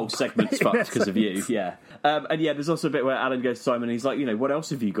just done. The whole segment's fucked because of you, and there's also a bit where Alan goes to Simon and he's like, what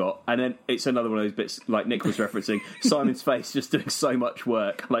else have you got? And then it's another one of those bits, like Nick was referencing, Simon's face just doing so much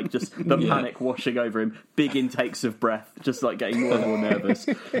work, like just the panic washing over him, big intakes of breath, just like getting more and more nervous.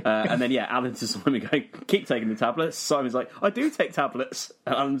 And then, Alan to Simon going, keep taking the tablets. Simon's like, I do take tablets.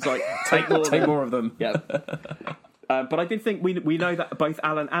 And Alan's like, take more of them. Yeah. But I did think we know that both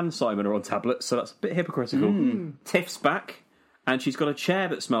Alan and Simon are on tablets, so that's a bit hypocritical. Tiff's back. And she's got a chair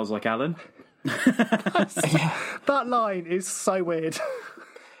that smells like Alan. That line is so weird.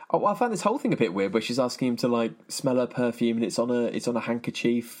 Oh, I found this whole thing a bit weird, where she's asking him to like smell her perfume, and it's on a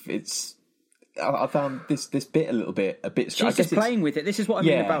handkerchief. I found this bit a bit. She's just playing with it. This is what I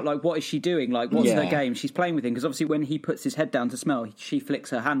mean about like, what is she doing? Like, what's her game? She's playing with him because obviously when he puts his head down to smell, she flicks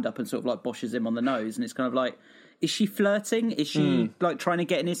her hand up and sort of like boshes him on the nose, and it's kind of like, is she flirting? Is she like trying to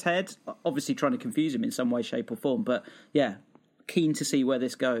get in his head? Obviously trying to confuse him in some way, shape, or form. But keen to see where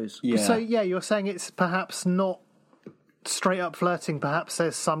this goes. So you're saying it's perhaps not straight up flirting. Perhaps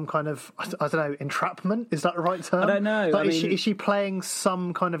there's some kind of, I don't know, entrapment. Is that the right term? I don't know. Like, is she playing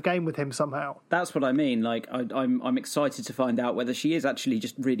some kind of game with him somehow? That's what I mean. Like, I'm excited to find out whether she is actually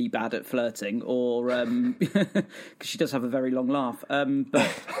just really bad at flirting, or because she does have a very long laugh. But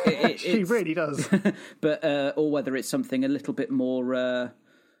she really does. But or whether it's something a little bit more.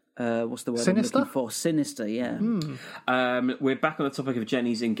 What's the word sinister? I'm looking for? Sinister, yeah. We're back on the topic of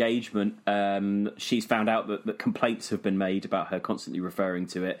Jenny's engagement. She's found out that complaints have been made about her constantly referring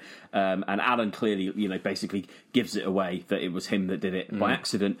to it. And Alan clearly, basically gives it away that it was him that did it by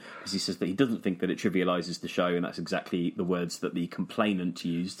accident, because he says that he doesn't think that it trivialises the show, and that's exactly the words that the complainant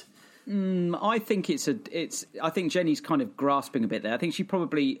used. I think I think Jenny's kind of grasping a bit there. I think she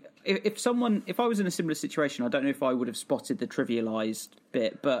probably, if I was in a similar situation, I don't know if I would have spotted the trivialised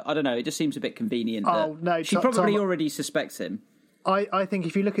bit, but I don't know. It just seems a bit convenient. She probably already suspects him. I think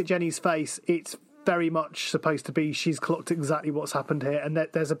if you look at Jenny's face, it's very much supposed to be she's clocked exactly what's happened here, and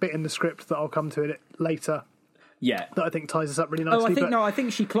there's a bit in the script that I'll come to it later. Yeah, that I think ties us up really nicely. I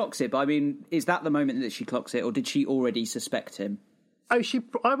think she clocks it. But I mean, is that the moment that she clocks it, or did she already suspect him?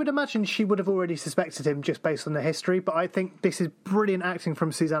 I would imagine she would have already suspected him just based on the history, but I think this is brilliant acting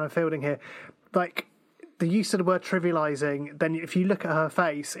from Susanna Fielding here. Like, the use of the word trivialising, then if you look at her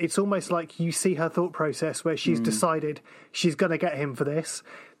face, it's almost like you see her thought process where she's decided she's going to get him for this.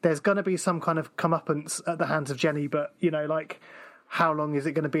 There's going to be some kind of comeuppance at the hands of Jenny, but, how long is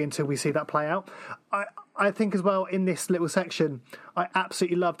it going to be until we see that play out? I think as well, in this little section, I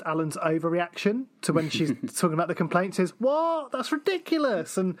absolutely loved Alan's overreaction to when she's talking about the complaint. Says, "What? That's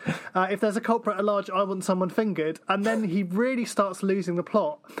ridiculous!" And if there's a culprit at large, I want someone fingered. And then he really starts losing the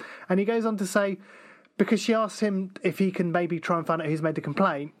plot, and he goes on to say, because she asks him if he can maybe try and find out who's made the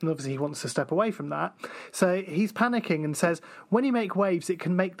complaint, and obviously he wants to step away from that. So he's panicking and says, when you make waves, it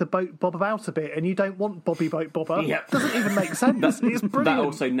can make the boat bob about a bit, and you don't want Bobby Boat Bobber. Yep. Doesn't even make sense. It's brilliant. That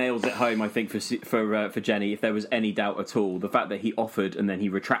also nails it home, I think, for Jenny. If there was any doubt at all, the fact that he offered and then he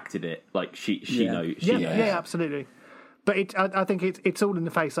retracted it, like she knows. Yeah, absolutely. But I think it's all in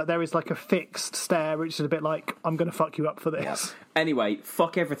the face. Like, there is like a fixed stare, which is a bit like, I'm going to fuck you up for this. Yeah. Anyway,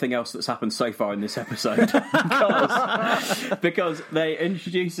 fuck everything else that's happened so far in this episode. because they're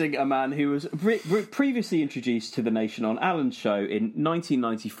introducing a man who was previously introduced to the nation on Alan's show in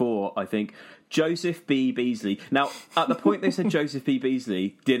 1994, I think, Joseph B. Beasley. Now, at the point they said Joseph B.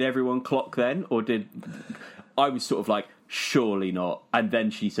 Beasley, did everyone clock then? Or did... I was sort of like, surely not. And then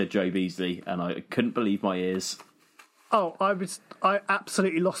she said Joe Beasley, and I couldn't believe my ears. Oh, I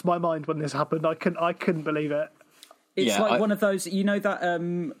absolutely lost my mind when this happened. I couldn't believe it. It's one of those,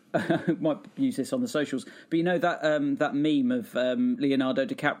 that I might use this on the socials, but that meme of Leonardo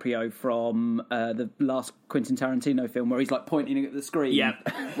DiCaprio from the last Quentin Tarantino film where he's like pointing at the screen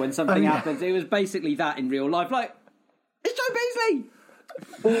when something happens. It was basically that in real life. Like, it's Joe Beasley.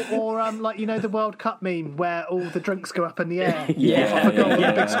 Or the World Cup meme where all the drinks go up in the air. On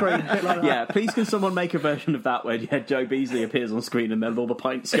the big screen, a bit like that. Yeah, please can someone make a version of that where Joe Beasley appears on screen and then all the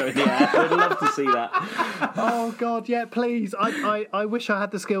pints go in the air. I'd love to see that. Oh God, yeah, please. I wish I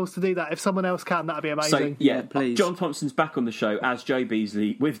had the skills to do that. If someone else can, that'd be amazing. So please. John Thompson's back on the show as Joe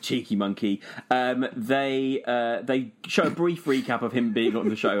Beasley with Cheeky Monkey. They show a brief recap of him being on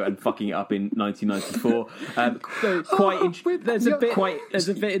the show and fucking it up in 1994. There's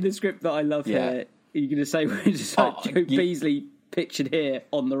a bit in the script that I love here. You're going to say we're just like Joe Beasley pictured here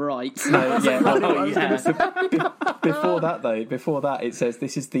on the right. Before that, it says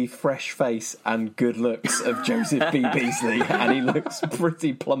this is the fresh face and good looks of Joseph B. Beasley, and he looks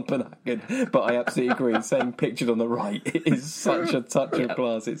pretty plump and haggard. But I absolutely agree. Saying pictured on the right is such a touch of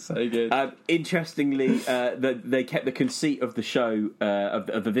class. It's so good. Interestingly, they kept the conceit of the show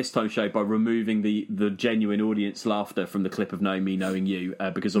of the This Time show by removing the genuine audience laughter from the clip of Knowing Me, Knowing You,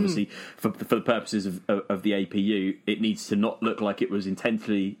 because obviously for the purposes of the APU, it needs to not look like it was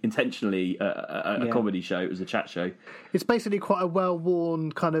intentionally a comedy show. It was a chat show. It's basically quite a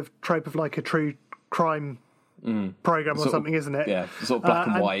well-worn kind of trope of like a true crime program or something, isn't it? Yeah, sort of black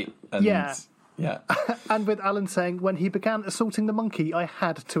and white. And, yeah. And with Alan saying, when he began assaulting the monkey, I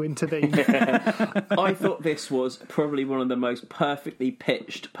had to intervene. I thought this was probably one of the most perfectly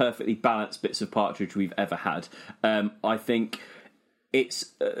pitched, perfectly balanced bits of Partridge we've ever had. I think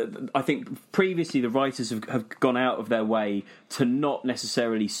previously the writers have gone out of their way to not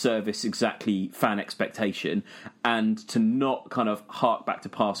necessarily service exactly fan expectation and to not kind of hark back to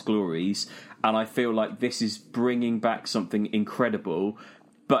past glories. And I feel like this is bringing back something incredible,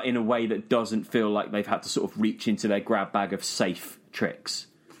 but in a way that doesn't feel like they've had to sort of reach into their grab bag of safe tricks.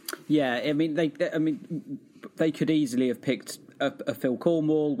 Yeah, I mean, they could easily have picked a Phil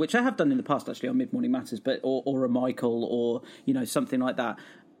Cornwall, which I have done in the past actually on Mid Morning Matters, but or a Michael, or something like that.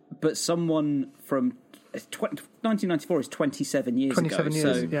 But someone from 1994 is 27 years ago. 27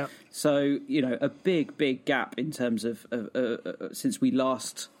 years, yeah. So a big gap in terms of since we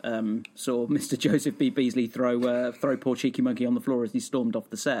last saw Mr. Joseph B. Beasley throw poor Cheeky Monkey on the floor as he stormed off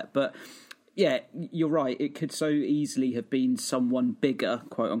the set, but. Yeah, you're right. It could so easily have been someone bigger,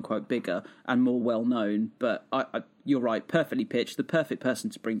 quote unquote bigger, and more well known. But you're right, perfectly pitched, the perfect person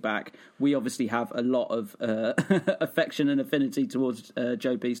to bring back. We obviously have a lot of affection and affinity towards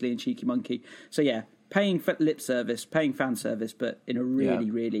Joe Beasley and Cheeky Monkey. So yeah, paying lip service, paying fan service, but in a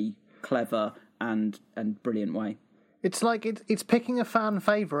really clever and brilliant way. It's like it's picking a fan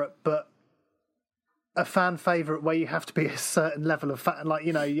favourite, but a fan favourite where you have to be a certain level of fan. Like,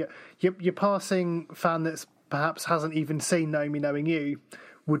 you know, your passing fan that's perhaps hasn't even seen Know Me Knowing You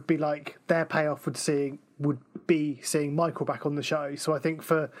would be like, their payoff would be seeing Michael back on the show. So I think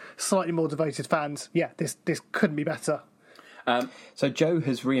for slightly more devoted fans, yeah, this couldn't be better. So Joe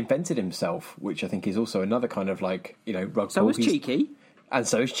has reinvented himself, which I think is also another kind of like, you know, rug So pull. was Cheeky. And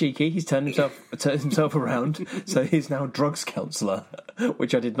so is Cheeky. He's turned himself around. So he's now drugs counsellor,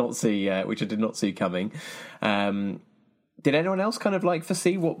 which I did not see coming. Did anyone else kind of like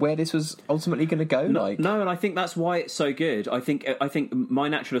foresee where this was ultimately going to go? No, and I think that's why it's so good. I think my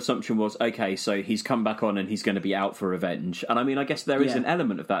natural assumption was, okay, so he's come back on and he's going to be out for revenge. And I mean, I guess there is an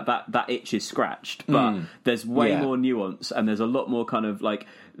element of that itch is scratched, but there's way more nuance and there's a lot more kind of like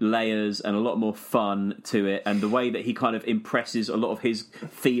layers and a lot more fun to it, and the way that he kind of impresses a lot of his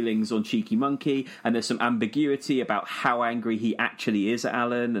feelings on Cheeky Monkey, and there's some ambiguity about how angry he actually is at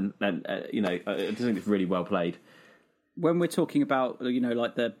Alan, and you know, I think it's really well played. When we're talking about, you know,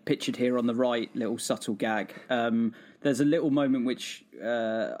 like the pictured here on the right little subtle gag, there's a little moment which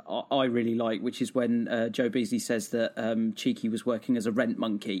I really like, which is when Joe Beasley says that Cheeky was working as a rent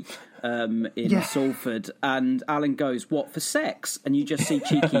monkey in Salford, and Alan goes, "What, for sex?" And you just see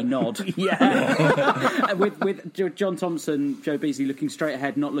Cheeky nod. with John Thompson, Joe Beasley looking straight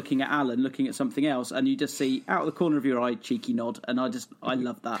ahead, not looking at Alan, looking at something else, and you just see out of the corner of your eye Cheeky nod, and I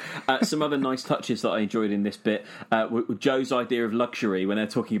love that. Some other nice touches that I enjoyed in this bit, with Joe's idea of luxury, when they're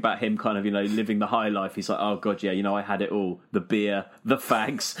talking about him kind of, you know, living the high life. He's like, oh god, yeah, you know, I had it all, the beer, the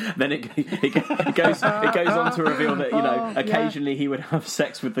fags. Then it goes on to reveal that, you know, occasionally he would have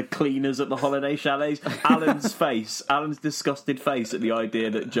sex with the cleaners at the holiday chalets. Alan's disgusted face at the idea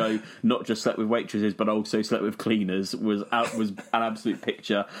that Joe not just slept with waitresses but also slept with cleaners was an absolute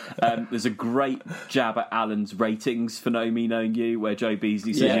picture. There's a great jab at Alan's ratings for Know Me Knowing You, where Joe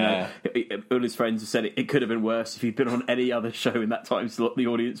Beasley says, you know, all his friends have said it could have been worse if he'd been on any other show in that time slot. The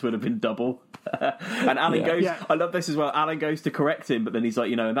audience would have been double. And Alan goes, I love this as well, Alan goes to correct him, but then he's like,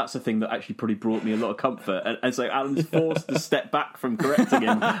 you know, and that's the thing that actually probably brought me a lot of comfort, and so Alan's forced to step back from correcting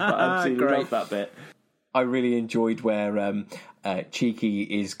him. I absolutely love that bit. I really enjoyed where Cheeky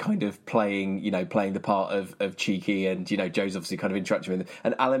is kind of playing the part of Cheeky, and, you know, Joe's obviously kind of interacting with him,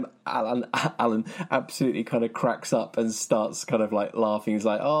 and Alan absolutely kind of cracks up and starts kind of like laughing. He's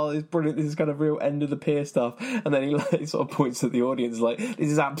like, oh, it's brilliant, this is kind of real end of the pier stuff, and then he like sort of points at the audience like,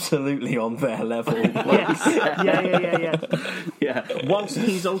 this is absolutely on their level. Yeah. Whilst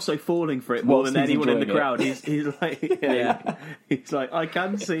he's also falling for it more than anyone in the crowd. He's like, he's like, I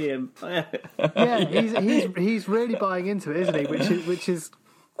can see him. He's really buying into it, isn't he? Which is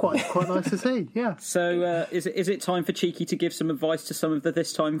quite nice to see. Yeah. So is it time for Cheeky to give some advice to some of the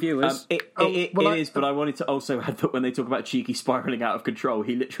This Time viewers? It is, but I wanted to also add that when they talk about Cheeky spiralling out of control,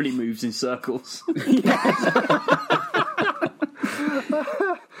 he literally moves in circles.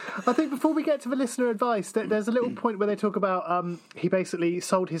 I think before we get to the listener advice, there's a little point where they talk about he basically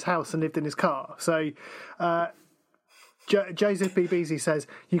sold his house and lived in his car. So Joseph B. Beasley says,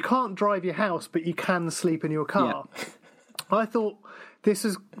 you can't drive your house, but you can sleep in your car. Yeah. I thought this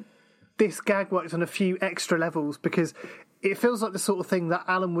gag worked on a few extra levels, because it feels like the sort of thing that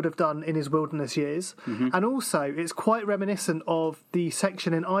Alan would have done in his wilderness years. Mm-hmm. And also, it's quite reminiscent of the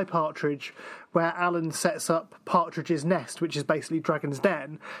section in iPartridge where Alan sets up Partridge's Nest, which is basically Dragon's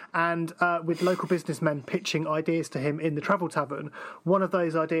Den, and with local businessmen pitching ideas to him in the Travel Tavern. One of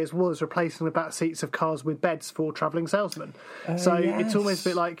those ideas was replacing the back seats of cars with beds for travelling salesmen. It's almost a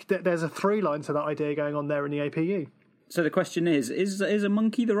bit like there's a through line to that idea going on there in the APU. So the question is a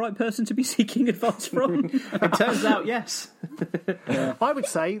monkey the right person to be seeking advice from? It turns out, yes. I would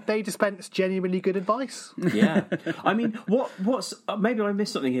say they dispense genuinely good advice. Yeah. I mean, what's maybe I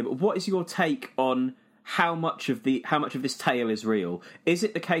missed something here, but what is your take on how much of this tale is real? Is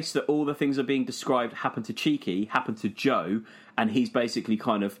it the case that all the things that are being described happen to Cheeky, happen to Joe, and he's basically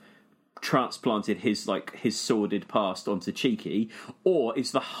kind of transplanted his sordid past onto Cheeky, or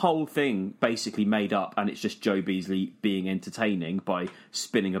is the whole thing basically made up and it's just Joe Beasley being entertaining by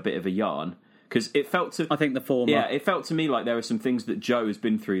spinning a bit of a yarn? Because I think the former. Yeah, it felt to me like there are some things that Joe has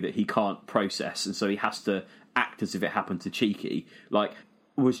been through that he can't process, and so he has to act as if it happened to Cheeky. Like,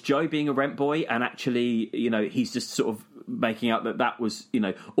 was Joe being a rent boy, and actually, you know, he's just sort of making out that was, you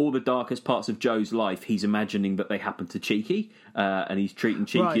know, all the darkest parts of Joe's life, he's imagining that they happened to Cheeky, and he's treating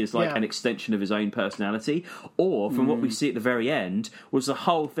Cheeky as like an extension of his own personality? Or, from what we see at the very end, was the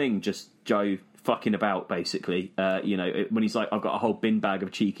whole thing just Joe fucking about, basically? You know, when he's like, I've got a whole bin bag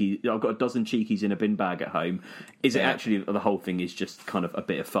of Cheeky, I've got a dozen Cheekies in a bin bag at home. Is it actually the whole thing is just kind of a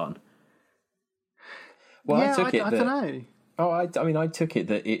bit of fun? Well, yeah, I took it I that, don't know. Oh, I mean, I took it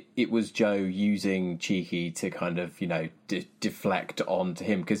that it was Joe using Cheeky to kind of, deflect onto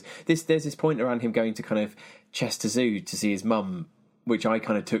him, because there's this point around him going to kind of Chester Zoo to see his mum, which I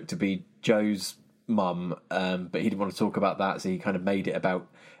kind of took to be Joe's mum, but he didn't want to talk about that, so he kind of made it about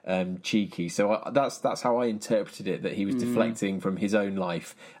Cheeky. So that's how I interpreted it, that he was deflecting from his own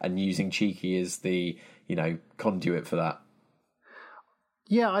life and using Cheeky as the conduit for that.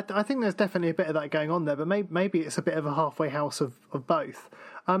 Yeah, I think there's definitely a bit of that going on there, but maybe it's a bit of a halfway house of both.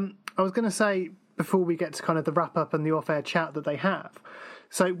 I was going to say, before we get to kind of the wrap-up and the off-air chat that they have,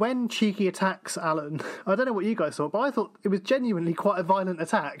 so when Cheeky attacks Alan, I don't know what you guys thought, but I thought it was genuinely quite a violent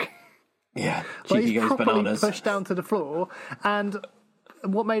attack. Yeah, Cheeky goes bananas. Pushed down to the floor, and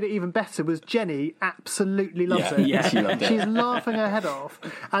what made it even better was Jenny absolutely loves it. Yeah, she loved it. She's laughing her head off.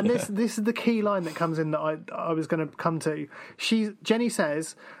 And this is the key line that comes in that I was going to come to. Jenny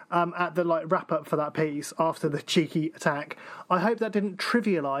says at the wrap up for that piece after the Cheeky attack, I hope that didn't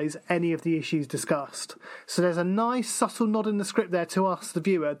trivialise any of the issues discussed. So there's a nice subtle nod in the script there to us, the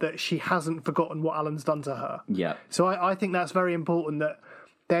viewer, that she hasn't forgotten what Alan's done to her. Yeah. So I think that's very important, that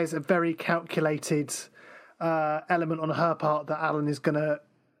there's a very calculated element on her part that Alan is going to,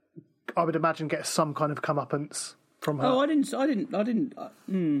 I would imagine, get some kind of comeuppance from her. Oh, I don't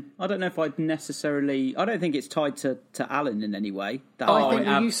know if I'd necessarily. I don't think it's tied to Alan in any way. I think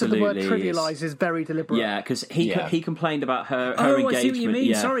the use of the word trivialise is very deliberate. Yeah, because he complained about her engagement. I see what you mean.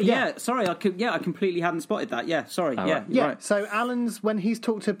 Yeah. Sorry, I completely hadn't spotted that. Yeah, sorry. Right. Right. So Alan's, when he's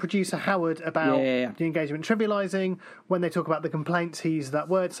talked to producer Howard about the engagement trivialising, when they talk about the complaints, he used that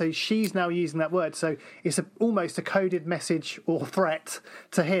word. So she's now using that word. So it's almost a coded message or threat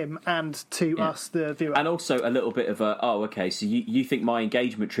to him and to us, the viewer. And also a little bit of so you think my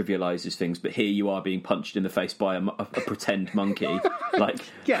engagement trivialises things, but here you are being punched in the face by a pretend monkey. How is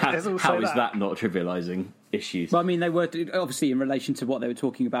that not trivialising issues? Well, I mean, they were obviously in relation to what they were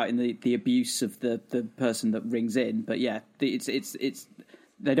talking about in the abuse of the person that rings in, but yeah, it's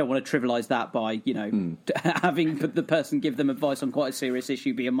they don't want to trivialise that by having the person give them advice on quite a serious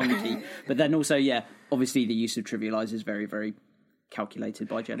issue be a monkey, but then also obviously the use of trivialise is very, very calculated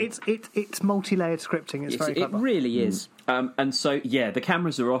by Jenny. It's multi-layered scripting. It's very clever. It really is. And so, the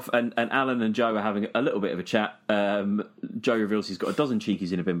cameras are off, and Alan and Joe are having a little bit of a chat. Joe reveals he's got a dozen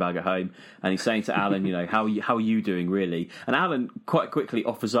Cheekies in a bin bag at home, and he's saying to Alan, how are you doing, really? And Alan quite quickly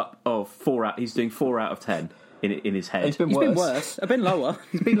offers up, he's doing 4 out of 10 in his head. He's been worse. A bit lower.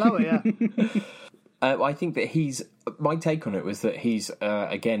 He's been lower, yeah. I think that my take on it was that he's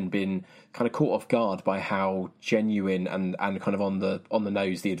again been kind of caught off guard by how genuine and kind of on the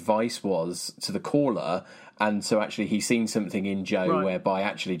nose the advice was to the caller, and so actually he's seen something in Joe whereby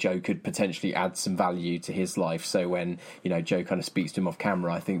actually Joe could potentially add some value to his life. So when Joe kind of speaks to him off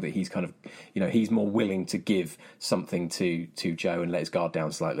camera, I think that he's kind of he's more willing to give something to Joe and let his guard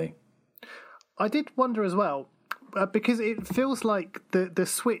down slightly. I did wonder as well, because it feels like the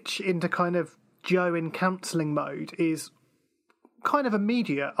switch into kind of Joe in counselling mode is kind of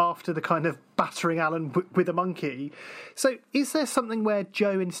immediate after the kind of battering Alan with a monkey. So is there something where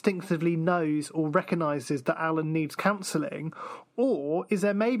Joe instinctively knows or recognises that Alan needs counselling, or is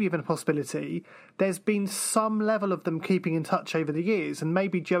there maybe even a possibility there's been some level of them keeping in touch over the years, and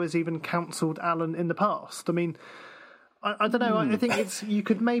maybe Joe has even counselled Alan in the past? I mean, I don't know. I think you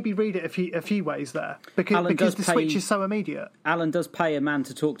could maybe read it a few ways there, because the switch is so immediate. Alan does pay a man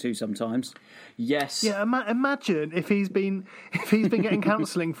to talk to sometimes. Yes. Yeah. Imagine if he's been getting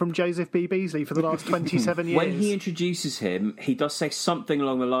counselling from Joseph B. Beasley for the last 27 years. When he introduces him, he does say something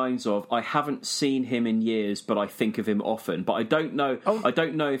along the lines of, "I haven't seen him in years, but I think of him often." But I don't know. I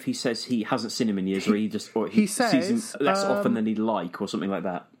don't know if he says he hasn't seen him in years, or he says, sees him less often than he'd like, or something like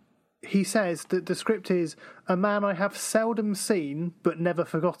that. He says that the script is a man I have seldom seen but never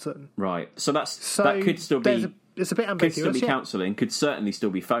forgotten. Right. So that could still be. It's a bit ambiguous. Could still be counselling. Could certainly still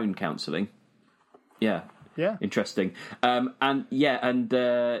be phone counselling. Yeah. Yeah. Interesting.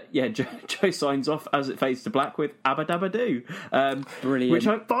 Joe signs off as it fades to black with "Abba Dabba Doo." Brilliant. Which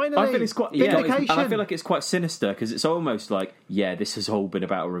finally, I feel it's quite vindication. and I feel like it's quite sinister, because it's almost like, this has all been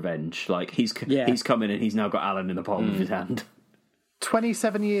about revenge. Like he's come in and he's now got Alan in the palm of his hand.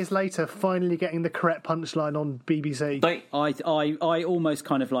 27 years later, finally getting the correct punchline on BBC. I almost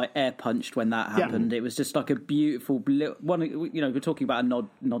kind of like air punched when that happened. It was just like a beautiful one. We're talking about a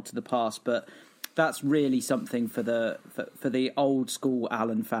nod to the past, but that's really something for the old school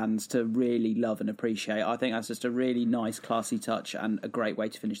Alan fans to really love and appreciate. I think that's just a really nice, classy touch and a great way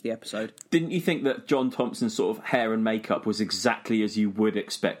to finish the episode. Didn't you think that John Thompson's sort of hair and makeup was exactly as you would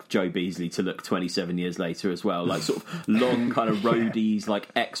expect Joe Beasley to look 27 years later as well? Like sort of long kind of roadies, like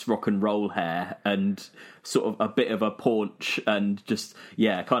ex-rock and roll hair and sort of a bit of a paunch and just,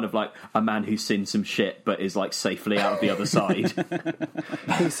 yeah, kind of like a man who's seen some shit but is like safely out of the other side.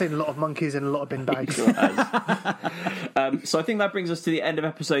 He's seen a lot of monkeys in a lot of bin bags. So I think that brings us to the end of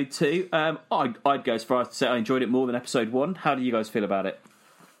episode 2. I'd go as far as to say I enjoyed it more than episode 1. How do you guys feel about it?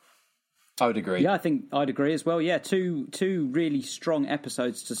 I would agree. Yeah, I think I'd agree as well. Yeah, two really strong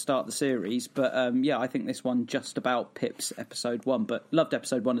episodes to start the series. But I think this one just about pips episode 1. But loved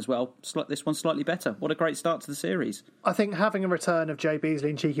episode 1 as well. This one's slightly better. What a great start to the series. I think having a return of Joe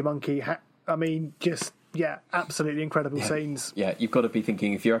Beasley and Cheeky Monkey, absolutely incredible scenes. Yeah, you've got to be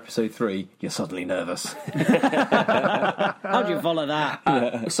thinking, if you're episode 3, you're suddenly nervous. How do you follow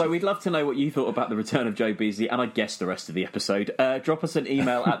that? So we'd love to know what you thought about the return of Joe Beasley, and I guess the rest of the episode. Drop us an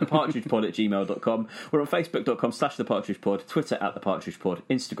email at thepartridgepod@gmail.com. We're on facebook.com/thepartridgepod, Twitter @thepartridgepod,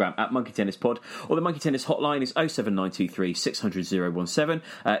 Instagram @monkeytennispod, or the Monkey Tennis hotline is 07923 600 017.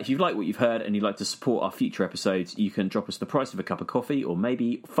 If you like what you've heard and you'd like to support our future episodes, you can drop us the price of a cup of coffee, or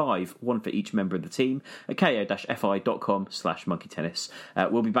maybe 5, one for each member of the team, at ko-fi.com/monkeytennis.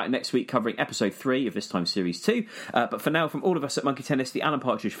 We'll be back next week covering episode 3 of this time series 2. But for now, from all of us at Monkey Tennis, the Alan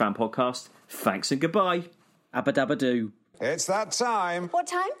Partridge Fan Podcast, thanks and goodbye. Abba dabba doo. It's that time. What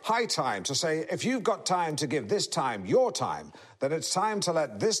time? High time to say, if you've got time to give this time your time, then it's time to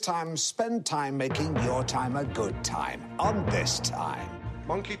let this time spend time making your time a good time. On this time.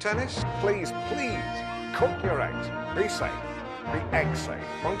 Monkey tennis? Please, cook your eggs. Be safe. Be egg safe.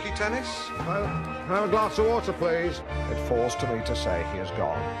 Monkey tennis? Well, have a glass of water, please. It falls to me to say he is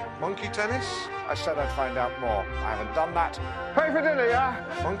gone. Monkey tennis? I said I'd find out more. I haven't done that. Pay for dinner, yeah?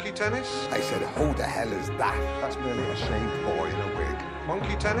 Monkey tennis? I said, who the hell is that? That's merely a shaved boy in a wig.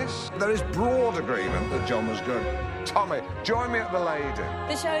 Monkey tennis? There is broad agreement that John was good. Tommy, join me at the Lady.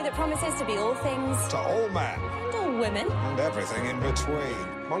 The show that promises to be all things To all men. and all women. And everything in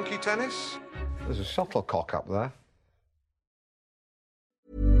between. Monkey tennis? There's a shuttlecock up there.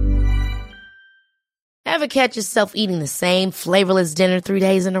 Ever catch yourself eating the same flavorless dinner 3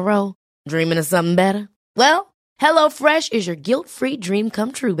 days in a row? Dreaming of something better? Well, HelloFresh is your guilt-free dream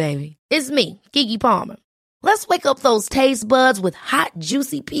come true, baby. It's me, Keke Palmer. Let's wake up those taste buds with hot,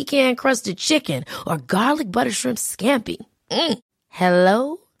 juicy pecan-crusted chicken or garlic butter shrimp scampi.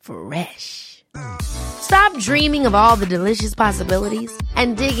 Hello Fresh. Stop dreaming of all the delicious possibilities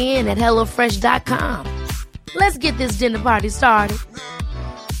and dig in at HelloFresh.com. Let's get this dinner party started.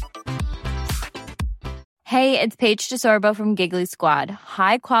 Hey, it's Paige DeSorbo from Giggly Squad.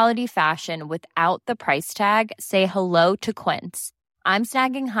 High quality fashion without the price tag. Say hello to Quince. I'm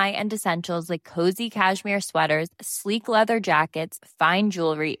snagging high-end essentials like cozy cashmere sweaters, sleek leather jackets, fine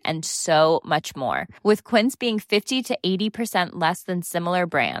jewelry, and so much more. With Quince being 50 to 80% less than similar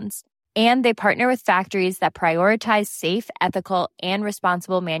brands. And they partner with factories that prioritize safe, ethical, and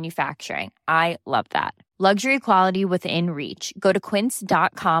responsible manufacturing. I love that. Luxury quality within reach. Go to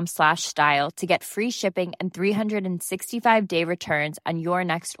quince.com/style to get free shipping and 365-day returns on your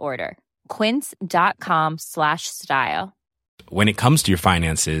next order. Quince.com/style. When it comes to your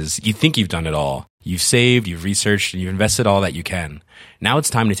finances, you think you've done it all. You've saved, you've researched, and you've invested all that you can. Now it's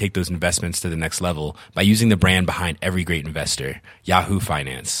time to take those investments to the next level by using the brand behind every great investor, Yahoo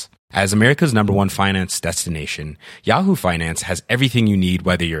Finance. As America's #1 finance destination, Yahoo Finance has everything you need,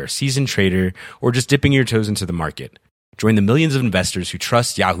 whether you're a seasoned trader or just dipping your toes into the market. Join the millions of investors who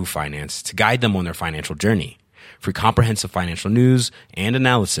trust Yahoo Finance to guide them on their financial journey. For comprehensive financial news and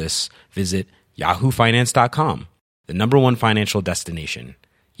analysis, visit yahoofinance.com, the #1 financial destination,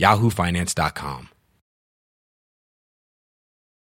 yahoofinance.com.